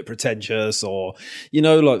like a little bit pretentious, or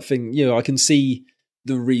I can see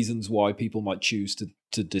the reasons why people might choose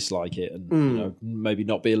to dislike it, and you know, maybe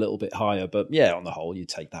not be a little bit higher. But yeah, on the whole, you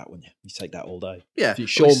take that when you take that all day. Yeah,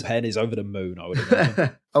 Sean Penn is over the moon, I would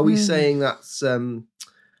imagine. Are we saying that's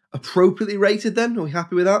appropriately rated then? Are we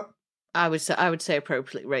happy with that? I would say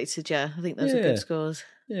appropriately rated. Yeah, I think those are good scores.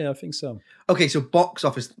 Yeah, I think so. Okay, so box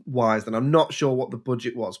office wise, then I'm not sure what the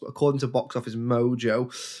budget was, but according to Box Office Mojo,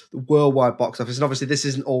 the worldwide box office, and obviously this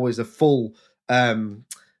isn't always a full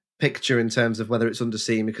picture in terms of whether it's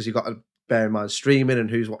underseen, because you've got to bear in mind streaming and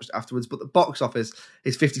who's watched afterwards. But the box office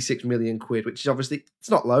is 56 million quid, which is obviously, it's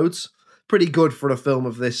not loads. Pretty good for a film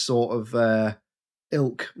of this sort of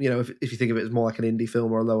ilk, you know, if you think of it as more like an indie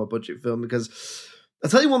film or a lower budget film, because I'll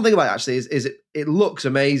tell you one thing about it, actually, is it looks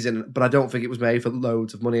amazing, but I don't think it was made for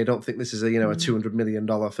loads of money. I don't think this is a $200 million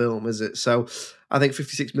film, is it? So I think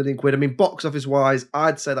 56 million quid. I mean, box office wise,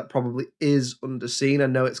 I'd say that probably is underseen. I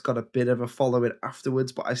know it's got a bit of a following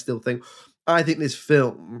afterwards, but I think this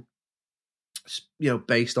film, you know,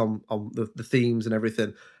 based on the themes and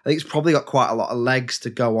everything, I think it's probably got quite a lot of legs to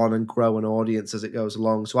go on and grow an audience as it goes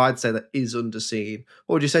along. So I'd say that is underseen.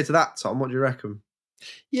 What would you say to that, Tom? What do you reckon?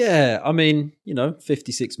 Yeah, I mean,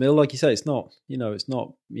 56 mil, like you say, it's not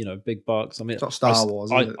big bucks. I mean, it's not Star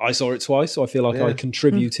Wars. I saw it twice, so I feel like I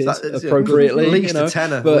contributed it's appropriately. At least a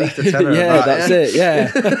tenner. Yeah, that's it.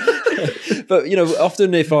 Yeah. But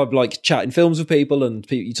often if I'm like chatting films with people and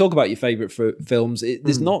you talk about your favorite films,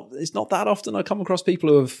 it's not that often I come across people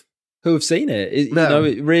who have seen it.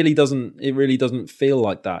 It really doesn't feel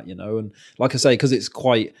like that, and like I say, because it's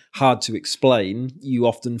quite hard to explain, you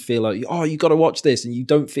often feel like, oh, you got to watch this, and you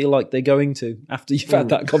don't feel like they're going to after you've had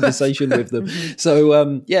that conversation with them. So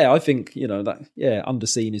I think that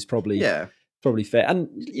underseen is probably fair. And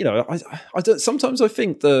I don't, sometimes I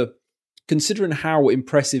think considering how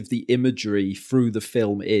impressive the imagery through the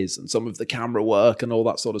film is and some of the camera work and all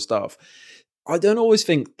that sort of stuff, I don't always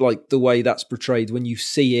think like the way that's portrayed when you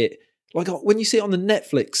see it. Like when you see it on the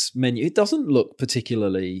Netflix menu, it doesn't look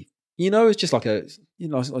particularly, it's just like a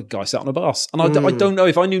guy sat on a bus. And I don't know,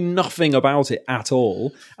 if I knew nothing about it at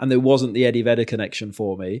all and there wasn't the Eddie Vedder connection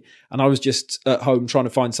for me, and I was just at home trying to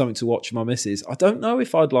find something to watch with my missus, I don't know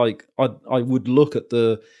if I would look at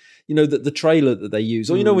the trailer that they use,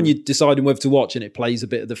 or when you're deciding whether to watch and it plays a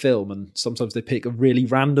bit of the film, and sometimes they pick a really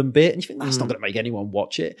random bit and you think that's not going to make anyone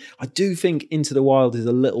watch it. I do think Into the Wild is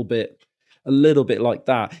a little bit like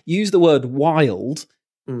that. Use the word wild,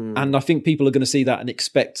 and I think people are going to see that and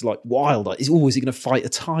expect like wild. Like, is he going to fight a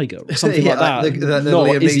tiger or something like that? The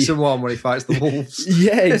Liam Neeson one where he fights the wolves.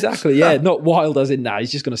 Yeah, exactly. Yeah, not wild as in he's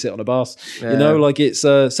just going to sit on a bus. Yeah. Like it's.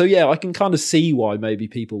 So yeah, I can kind of see why maybe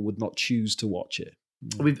people would not choose to watch it.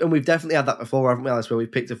 We've definitely had that before, haven't we, Alice? Where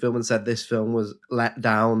we've picked a film and said this film was let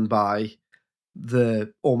down by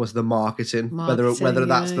almost the marketing, whether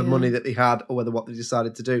that's the money that they had or whether what they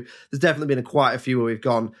decided to do. There's definitely been quite a few where we've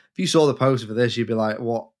gone, if you saw the poster for this, you'd be like,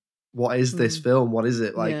 what is this film? What is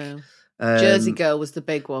it? Like Jersey Girl was the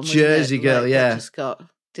big one. Jersey Girl, just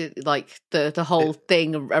the whole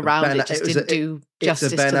thing around it just didn't do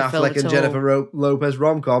justice to the film. It's a Ben Affleck and Jennifer Lopez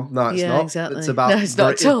rom-com. No, it's not. Exactly. It's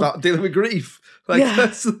about dealing with grief.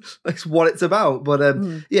 That's what it's about. But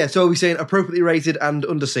so are we saying appropriately rated and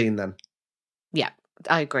underseen then? Yeah,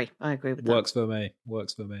 I agree with that. Works for me.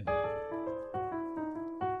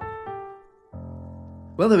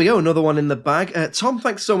 Well, there we go. Another one in the bag. Tom,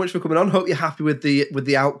 thanks so much for coming on. Hope you're happy with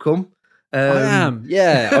the outcome. I am.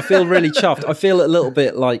 Yeah, I feel really chuffed. I feel a little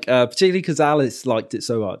bit like, particularly because Alice liked it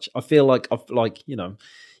so much. I feel like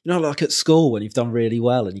like at school when you've done really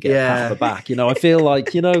well and you get a pat on the back. I feel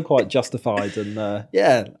like quite justified and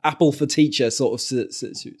apple for teacher sort of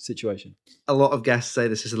situation. A lot of guests say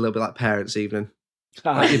this is a little bit like parents' evening.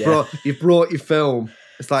 Like you've brought your film.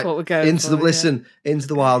 It's like Into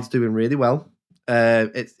the Wild's doing really well.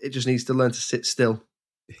 It just needs to learn to sit still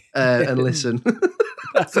and listen.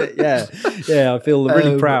 That's it. Yeah. I feel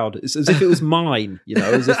really proud. It's as if it was mine.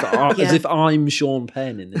 As if I'm Sean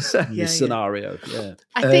Penn in this scenario. Yeah.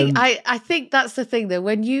 I think that's the thing though.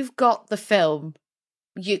 When you've got the film,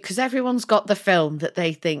 because everyone's got the film that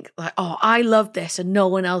they think like, oh, I love this and no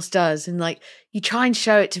one else does, and like you try and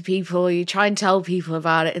show it to people, you try and tell people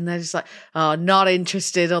about it, and they're just like, oh, not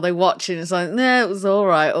interested, or they watch it and it's like, nah, it was all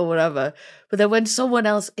right or whatever. But then when someone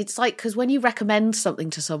else, it's like, because when you recommend something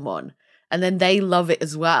to someone and then they love it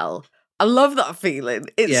as well, I love that feeling.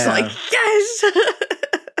 It's like, yes.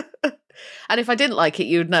 And if I didn't like it,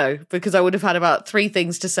 you'd know, because I would have had about 3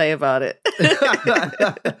 things to say about it.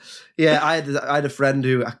 Yeah, I had a friend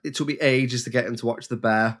who it took me ages to get him to watch The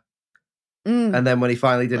Bear. And then when he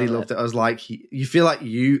finally did, he loved it. I was like, you feel like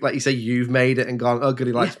you say you've made it and gone, oh, good,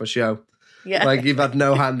 he likes my show. Yeah. Like you've had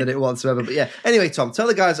no hand in it whatsoever. But yeah. Anyway, Tom, tell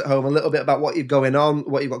the guys at home a little bit about what you've got going on,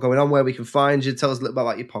 where we can find you. Tell us a little bit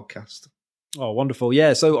about your podcast. Oh, wonderful.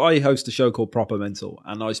 Yeah. So I host a show called Proper Mental,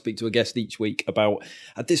 and I speak to a guest each week about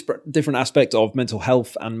a different aspect of mental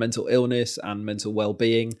health and mental illness and mental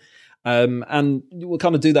well-being. And we'll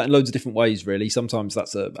kind of do that in loads of different ways, really. Sometimes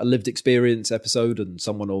that's a lived experience episode, and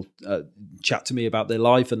someone will chat to me about their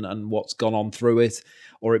life and what's gone on through it.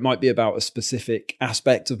 Or it might be about a specific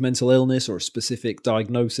aspect of mental illness or a specific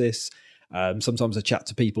diagnosis. Sometimes I chat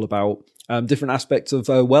to people about different aspects of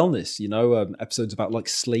wellness, episodes about like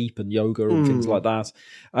sleep and yoga and things like that.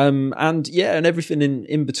 And everything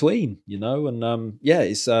in between, and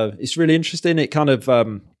it's really interesting. It kind of,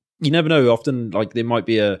 you never know, often like there might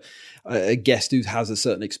be a guest who has a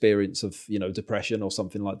certain experience of, depression or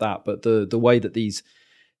something like that. But the way that these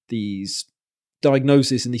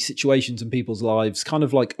diagnosis and these situations in people's lives kind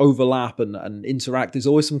of like overlap and interact, there's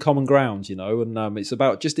always some common ground, and it's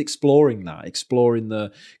about just exploring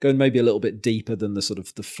going maybe a little bit deeper than the sort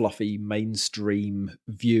of the fluffy mainstream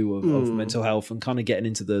view of mental health, and kind of getting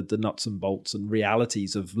into the nuts and bolts and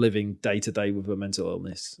realities of living day to day with a mental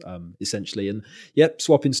illness, essentially. And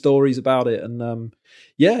swapping stories about it. And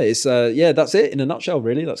that's it in a nutshell,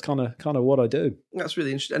 really. That's kind of what I do. That's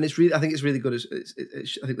really interesting. And I think it's really good.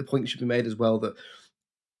 I think the point should be made as well that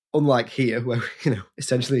unlike here, where,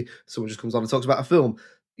 essentially someone just comes on and talks about a film,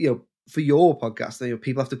 for your podcast,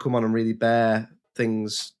 people have to come on and really bear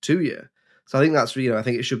things to you. So I think that's, I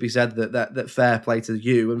think it should be said that fair play to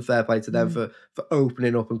you and fair play to them for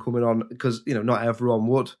opening up and coming on, because, not everyone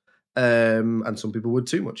would. And some people would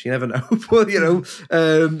too much. You never know.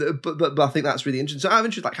 But I think that's really interesting. So I'm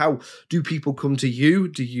interested, like, how do people come to you?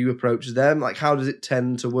 Do you approach them? Like, how does it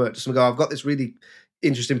tend to work? Does someone go, I've got this really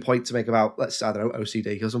interesting point to make about, I don't know,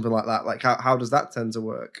 OCD or something like that? Like, how does that tend to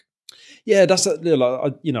work? Yeah, that's I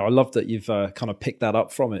love that you've kind of picked that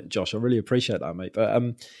up from it, Josh. I really appreciate that, mate. But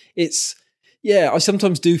I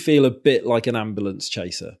sometimes do feel a bit like an ambulance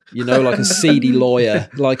chaser, like a seedy lawyer,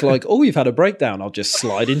 like, oh, you've had a breakdown, I'll just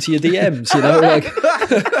slide into your DMs,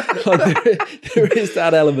 there is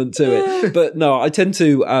that element to it. But no, I tend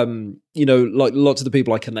to, like lots of the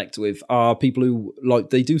people I connect with are people who, like,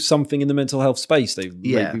 they do something in the mental health space. They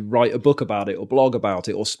maybe write a book about it or blog about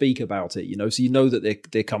it or speak about it, so that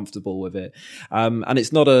they're comfortable with it. And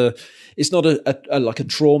it's not a like a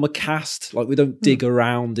trauma cast. Like, we don't dig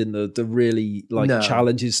around in the really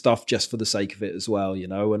challenges stuff just for the sake of it as well,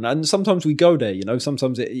 and sometimes we go there,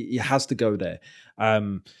 sometimes it has to go there.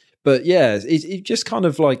 But yeah, it just kind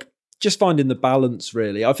of like just finding the balance,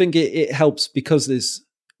 really. I think it helps because there's,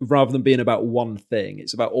 rather than being about one thing,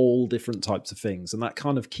 it's about all different types of things, and that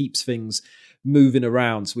kind of keeps things moving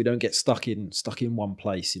around, so we don't get stuck in one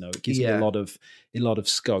place. It gives me a lot of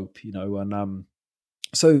scope. And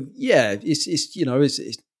so yeah, it's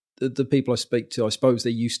the people I speak to, I suppose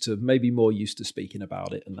they're more used to speaking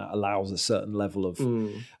about it, and that allows a certain level of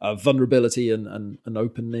vulnerability and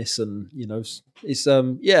openness. And it's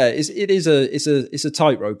a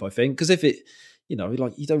tightrope, I think, because if it, you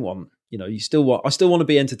don't want, I still want to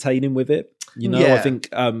be entertaining with it. I think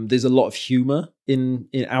there's a lot of humor in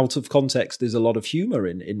out of context. There's a lot of humor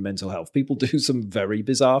in mental health. People do some very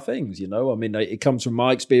bizarre things, I mean, it comes from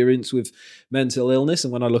my experience with mental illness.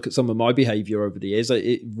 And when I look at some of my behavior over the years,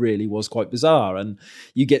 it really was quite bizarre. And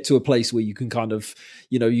you get to a place where you can kind of,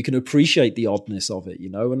 you can appreciate the oddness of it,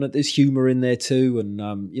 and that there's humor in there too. And,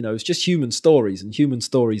 it's just human stories, and human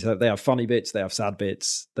stories, they have funny bits, they have sad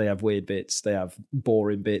bits, they have weird bits, they have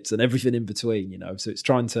boring bits, and everything in between, so it's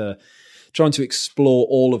trying to explore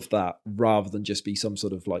all of that rather than just be some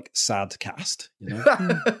sort of like sad cast,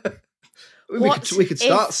 we could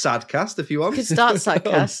start Sadcast if you want. We could start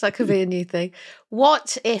Sadcast. That could be a new thing.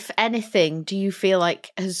 What, if anything, do you feel like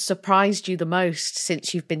has surprised you the most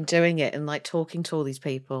since you've been doing it and like talking to all these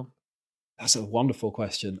people? That's a wonderful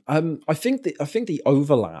question. I think the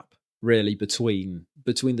overlap really between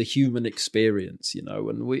the human experience,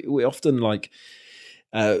 and we often like,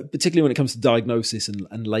 particularly when it comes to diagnosis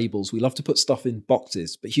and labels, we love to put stuff in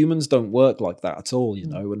boxes, but humans don't work like that at all,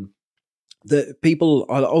 and the people,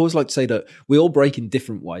 I always like to say that we all break in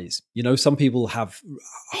different ways. You know, some people have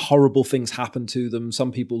horrible things happen to them.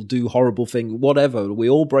 Some people do horrible things, whatever. We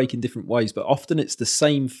all break in different ways, but often it's the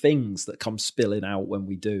same things that come spilling out when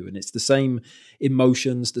we do. And it's the same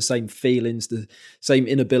emotions, the same feelings, the same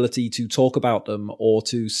inability to talk about them or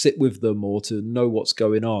to sit with them or to know what's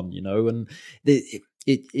going on, you know. And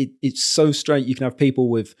it's so strange. You can have people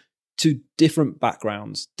with two different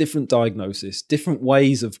backgrounds, different diagnosis, different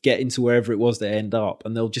ways of getting to wherever it was they end up.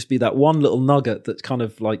 And there'll just be that one little nugget that kind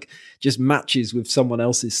of like just matches with someone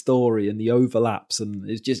else's story and the overlaps. And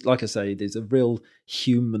it's just, like I say, there's a real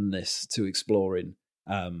humanness to exploring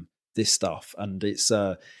this stuff. And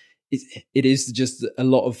it is just a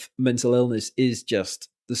lot of mental illness is just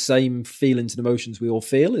the same feelings and emotions we all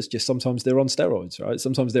feel. It's just sometimes they're on steroids, right?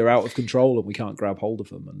 Sometimes they're out of control and we can't grab hold of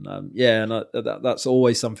them. And that's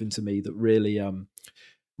always something to me that really,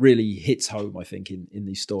 really hits home, I think, in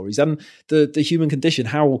these stories. And the human condition,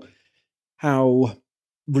 how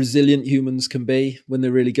resilient humans can be when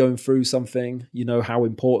they're really going through something, you know, how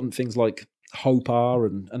important things like hope are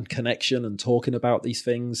and connection and talking about these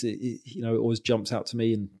things. It always jumps out to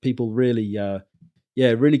me, and people really,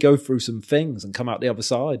 really go through some things and come out the other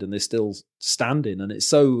side and they're still standing. And it's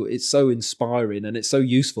so inspiring and it's so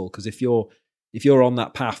useful, because if you're on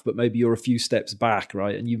that path, but maybe you're a few steps back,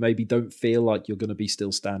 right, and you maybe don't feel like you're going to be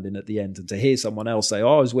still standing at the end, and to hear someone else say,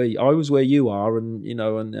 "Oh, I was where you are," and you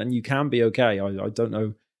know, and you can be okay. I don't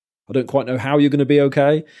know. I don't quite know how you're going to be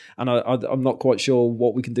okay, and I'm not quite sure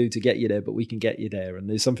what we can do to get you there, but we can get you there. And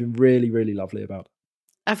there's something really, really lovely about it.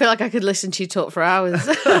 I feel like I could listen to you talk for hours.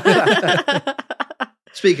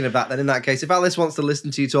 Speaking of that, then, in that case, if Alice wants to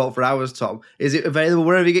listen to you talk for hours, Tom, is it available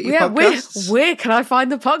wherever you get your podcasts? Where can I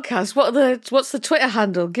find the podcast? What's the Twitter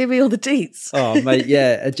handle? Give me all the deets. Oh, mate,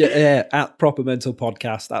 at Proper Mental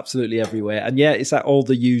Podcast, absolutely everywhere. And yeah, it's at all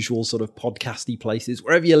the usual sort of podcasty places,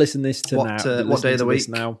 wherever you listen this to now. What day of the week?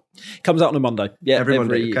 Now comes out on a Monday. Yeah, every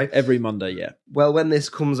Monday, okay. Every Monday, yeah. Well, when this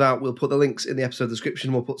comes out, we'll put the links in the episode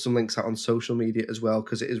description. We'll put some links out on social media as well,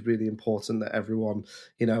 because it is really important that everyone,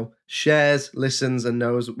 you know, shares, listens, and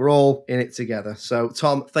knows that we're all in it together. So,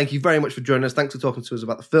 Tom, thank you very much for joining us. Thanks for talking to us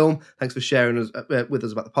about the film. Thanks for sharing with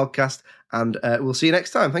us about the podcast. And we'll see you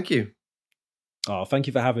next time. Thank you. Oh, thank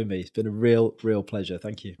you for having me. It's been a real, real pleasure.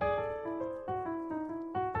 Thank you.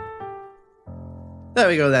 There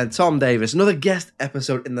we go then. Tom Davies, another guest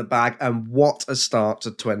episode in the bag, and what a start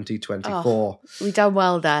to 2024. Oh, we done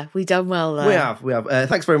well there. We have.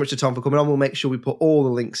 Thanks very much to Tom for coming on. We'll make sure we put all the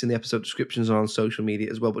links in the episode descriptions and on social media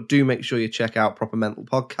as well, but do make sure you check out Proper Mental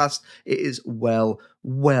Podcast. It is well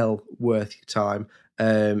worth your time,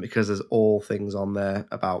 because there's all things on there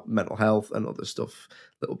about mental health and other stuff,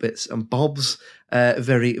 little bits and bobs.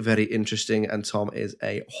 Very, very interesting, and Tom is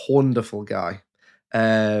a wonderful guy.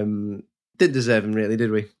 Didn't deserve him, really, did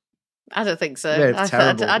we? I don't think so. We're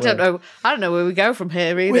terrible. I don't know. I don't know where we go from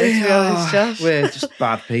here either. To be honest, Josh, we're just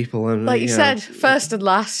bad people, and like you said, first and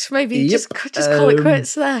last. Maybe just call it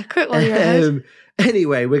quits there. Quit while you're ahead.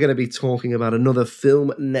 Anyway, we're going to be talking about another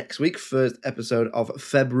film next week, first episode of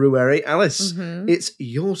February. Alice, It's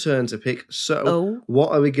your turn to pick. So,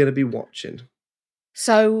 What are we going to be watching?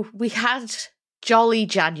 So we had Jolly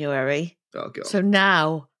January. Oh God! So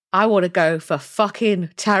now I want to go for fucking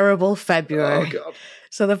terrible February. Oh, God.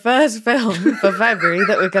 So the first film for February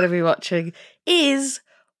that we're going to be watching is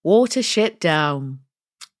Watership Down.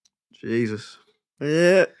 Jesus.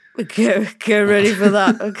 Get ready for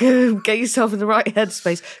that. Get yourself in the right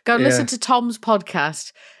headspace. Go and listen to Tom's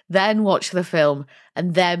podcast, then watch the film,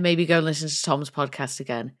 and then maybe go and listen to Tom's podcast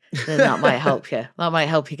again. Then that might help you. That might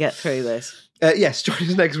help you get through this. Yes, join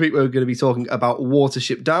us next week. We're going to be talking about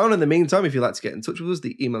Watership Down. In the meantime, if you'd like to get in touch with us,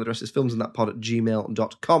 the email address is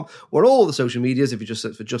filmsandthatpod@gmail.com. We're all the social medias. If you just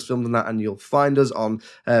search for Just Films and That, and you'll find us on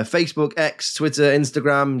Facebook, X, Twitter,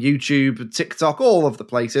 Instagram, YouTube, TikTok, all of the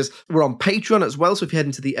places. We're on Patreon as well, so if you head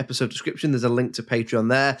into the episode description, there's a link to Patreon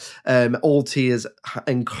there. All tiers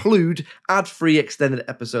include ad-free extended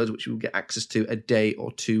episodes, which you will get access to a day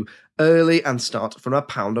or two early, and start from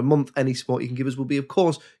 £1 a month. Any support you can give us will be, of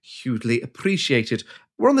course, hugely appreciated.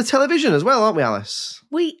 We're on the television as well, aren't we, Alice?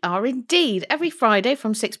 We are indeed. Every Friday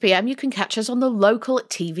from 6 p.m, you can catch us on the local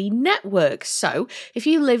TV network. So if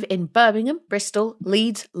you live in Birmingham, Bristol,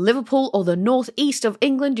 Leeds, Liverpool, or the northeast of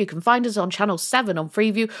England, you can find us on Channel 7 on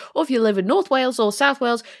Freeview. Or if you live in North Wales or South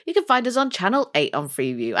Wales, you can find us on Channel 8 on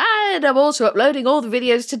Freeview. And I'm also uploading all the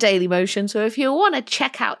videos to Dailymotion. So if you want to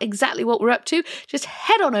check out exactly what we're up to, just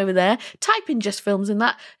head on over there, type in Just Films and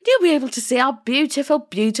That, and you'll be able to see our beautiful,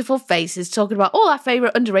 beautiful faces talking about all our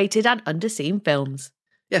favourite underrated and underseen films.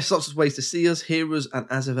 yes, lots of ways to see us, hear us, and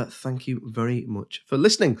as ever, thank you very much for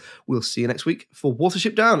listening. We'll see you next week for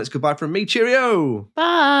Watership Down. It's goodbye from me. Cheerio!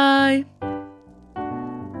 Bye!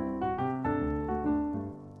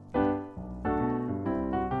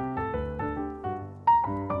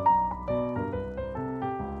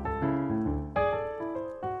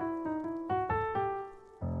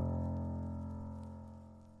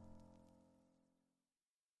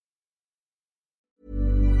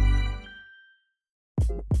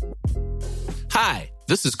 Hi,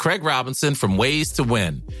 this is Craig Robinson from Ways to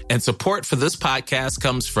Win, and support for this podcast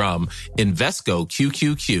comes from Invesco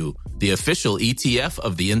QQQ, the official ETF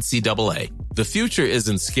of the NCAA. The future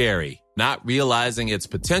isn't scary. Not realizing its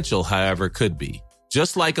potential, however, could be.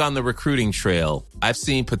 Just like on the recruiting trail, I've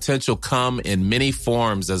seen potential come in many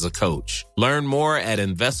forms as a coach. Learn more at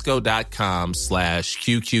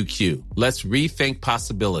Invesco.com/QQQ. Let's rethink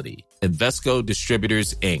possibility. Invesco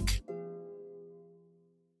Distributors, Inc.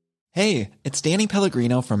 Hey, it's Danny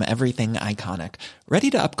Pellegrino from Everything Iconic. Ready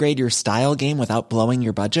to upgrade your style game without blowing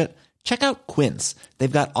your budget? Check out Quince. They've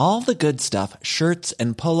got all the good stuff, shirts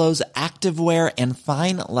and polos, activewear, and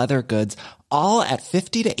fine leather goods, all at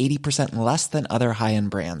 50 to 80% less than other high-end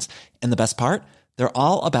brands. And the best part? They're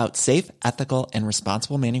all about safe, ethical, and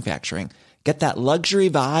responsible manufacturing. Get that luxury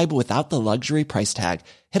vibe without the luxury price tag.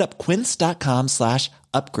 Hit up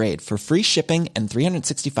quince.com/upgrade for free shipping and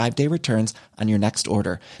 365-day returns on your next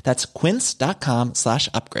order. That's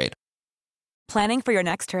quince.com/upgrade. Planning for your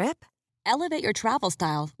next trip? Elevate your travel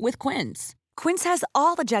style with Quince. Quince has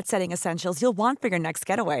all the jet-setting essentials you'll want for your next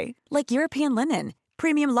getaway, like European linen,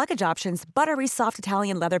 premium luggage options, buttery soft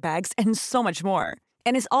Italian leather bags, and so much more.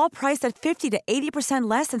 And is all priced at 50 to 80%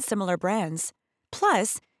 less than similar brands.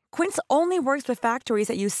 Plus, Quince only works with factories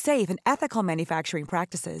that use safe and ethical manufacturing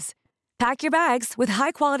practices. Pack your bags with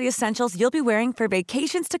high-quality essentials you'll be wearing for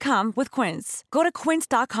vacations to come with Quince. Go to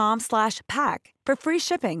quince.com/pack for free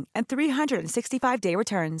shipping and 365-day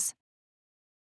returns.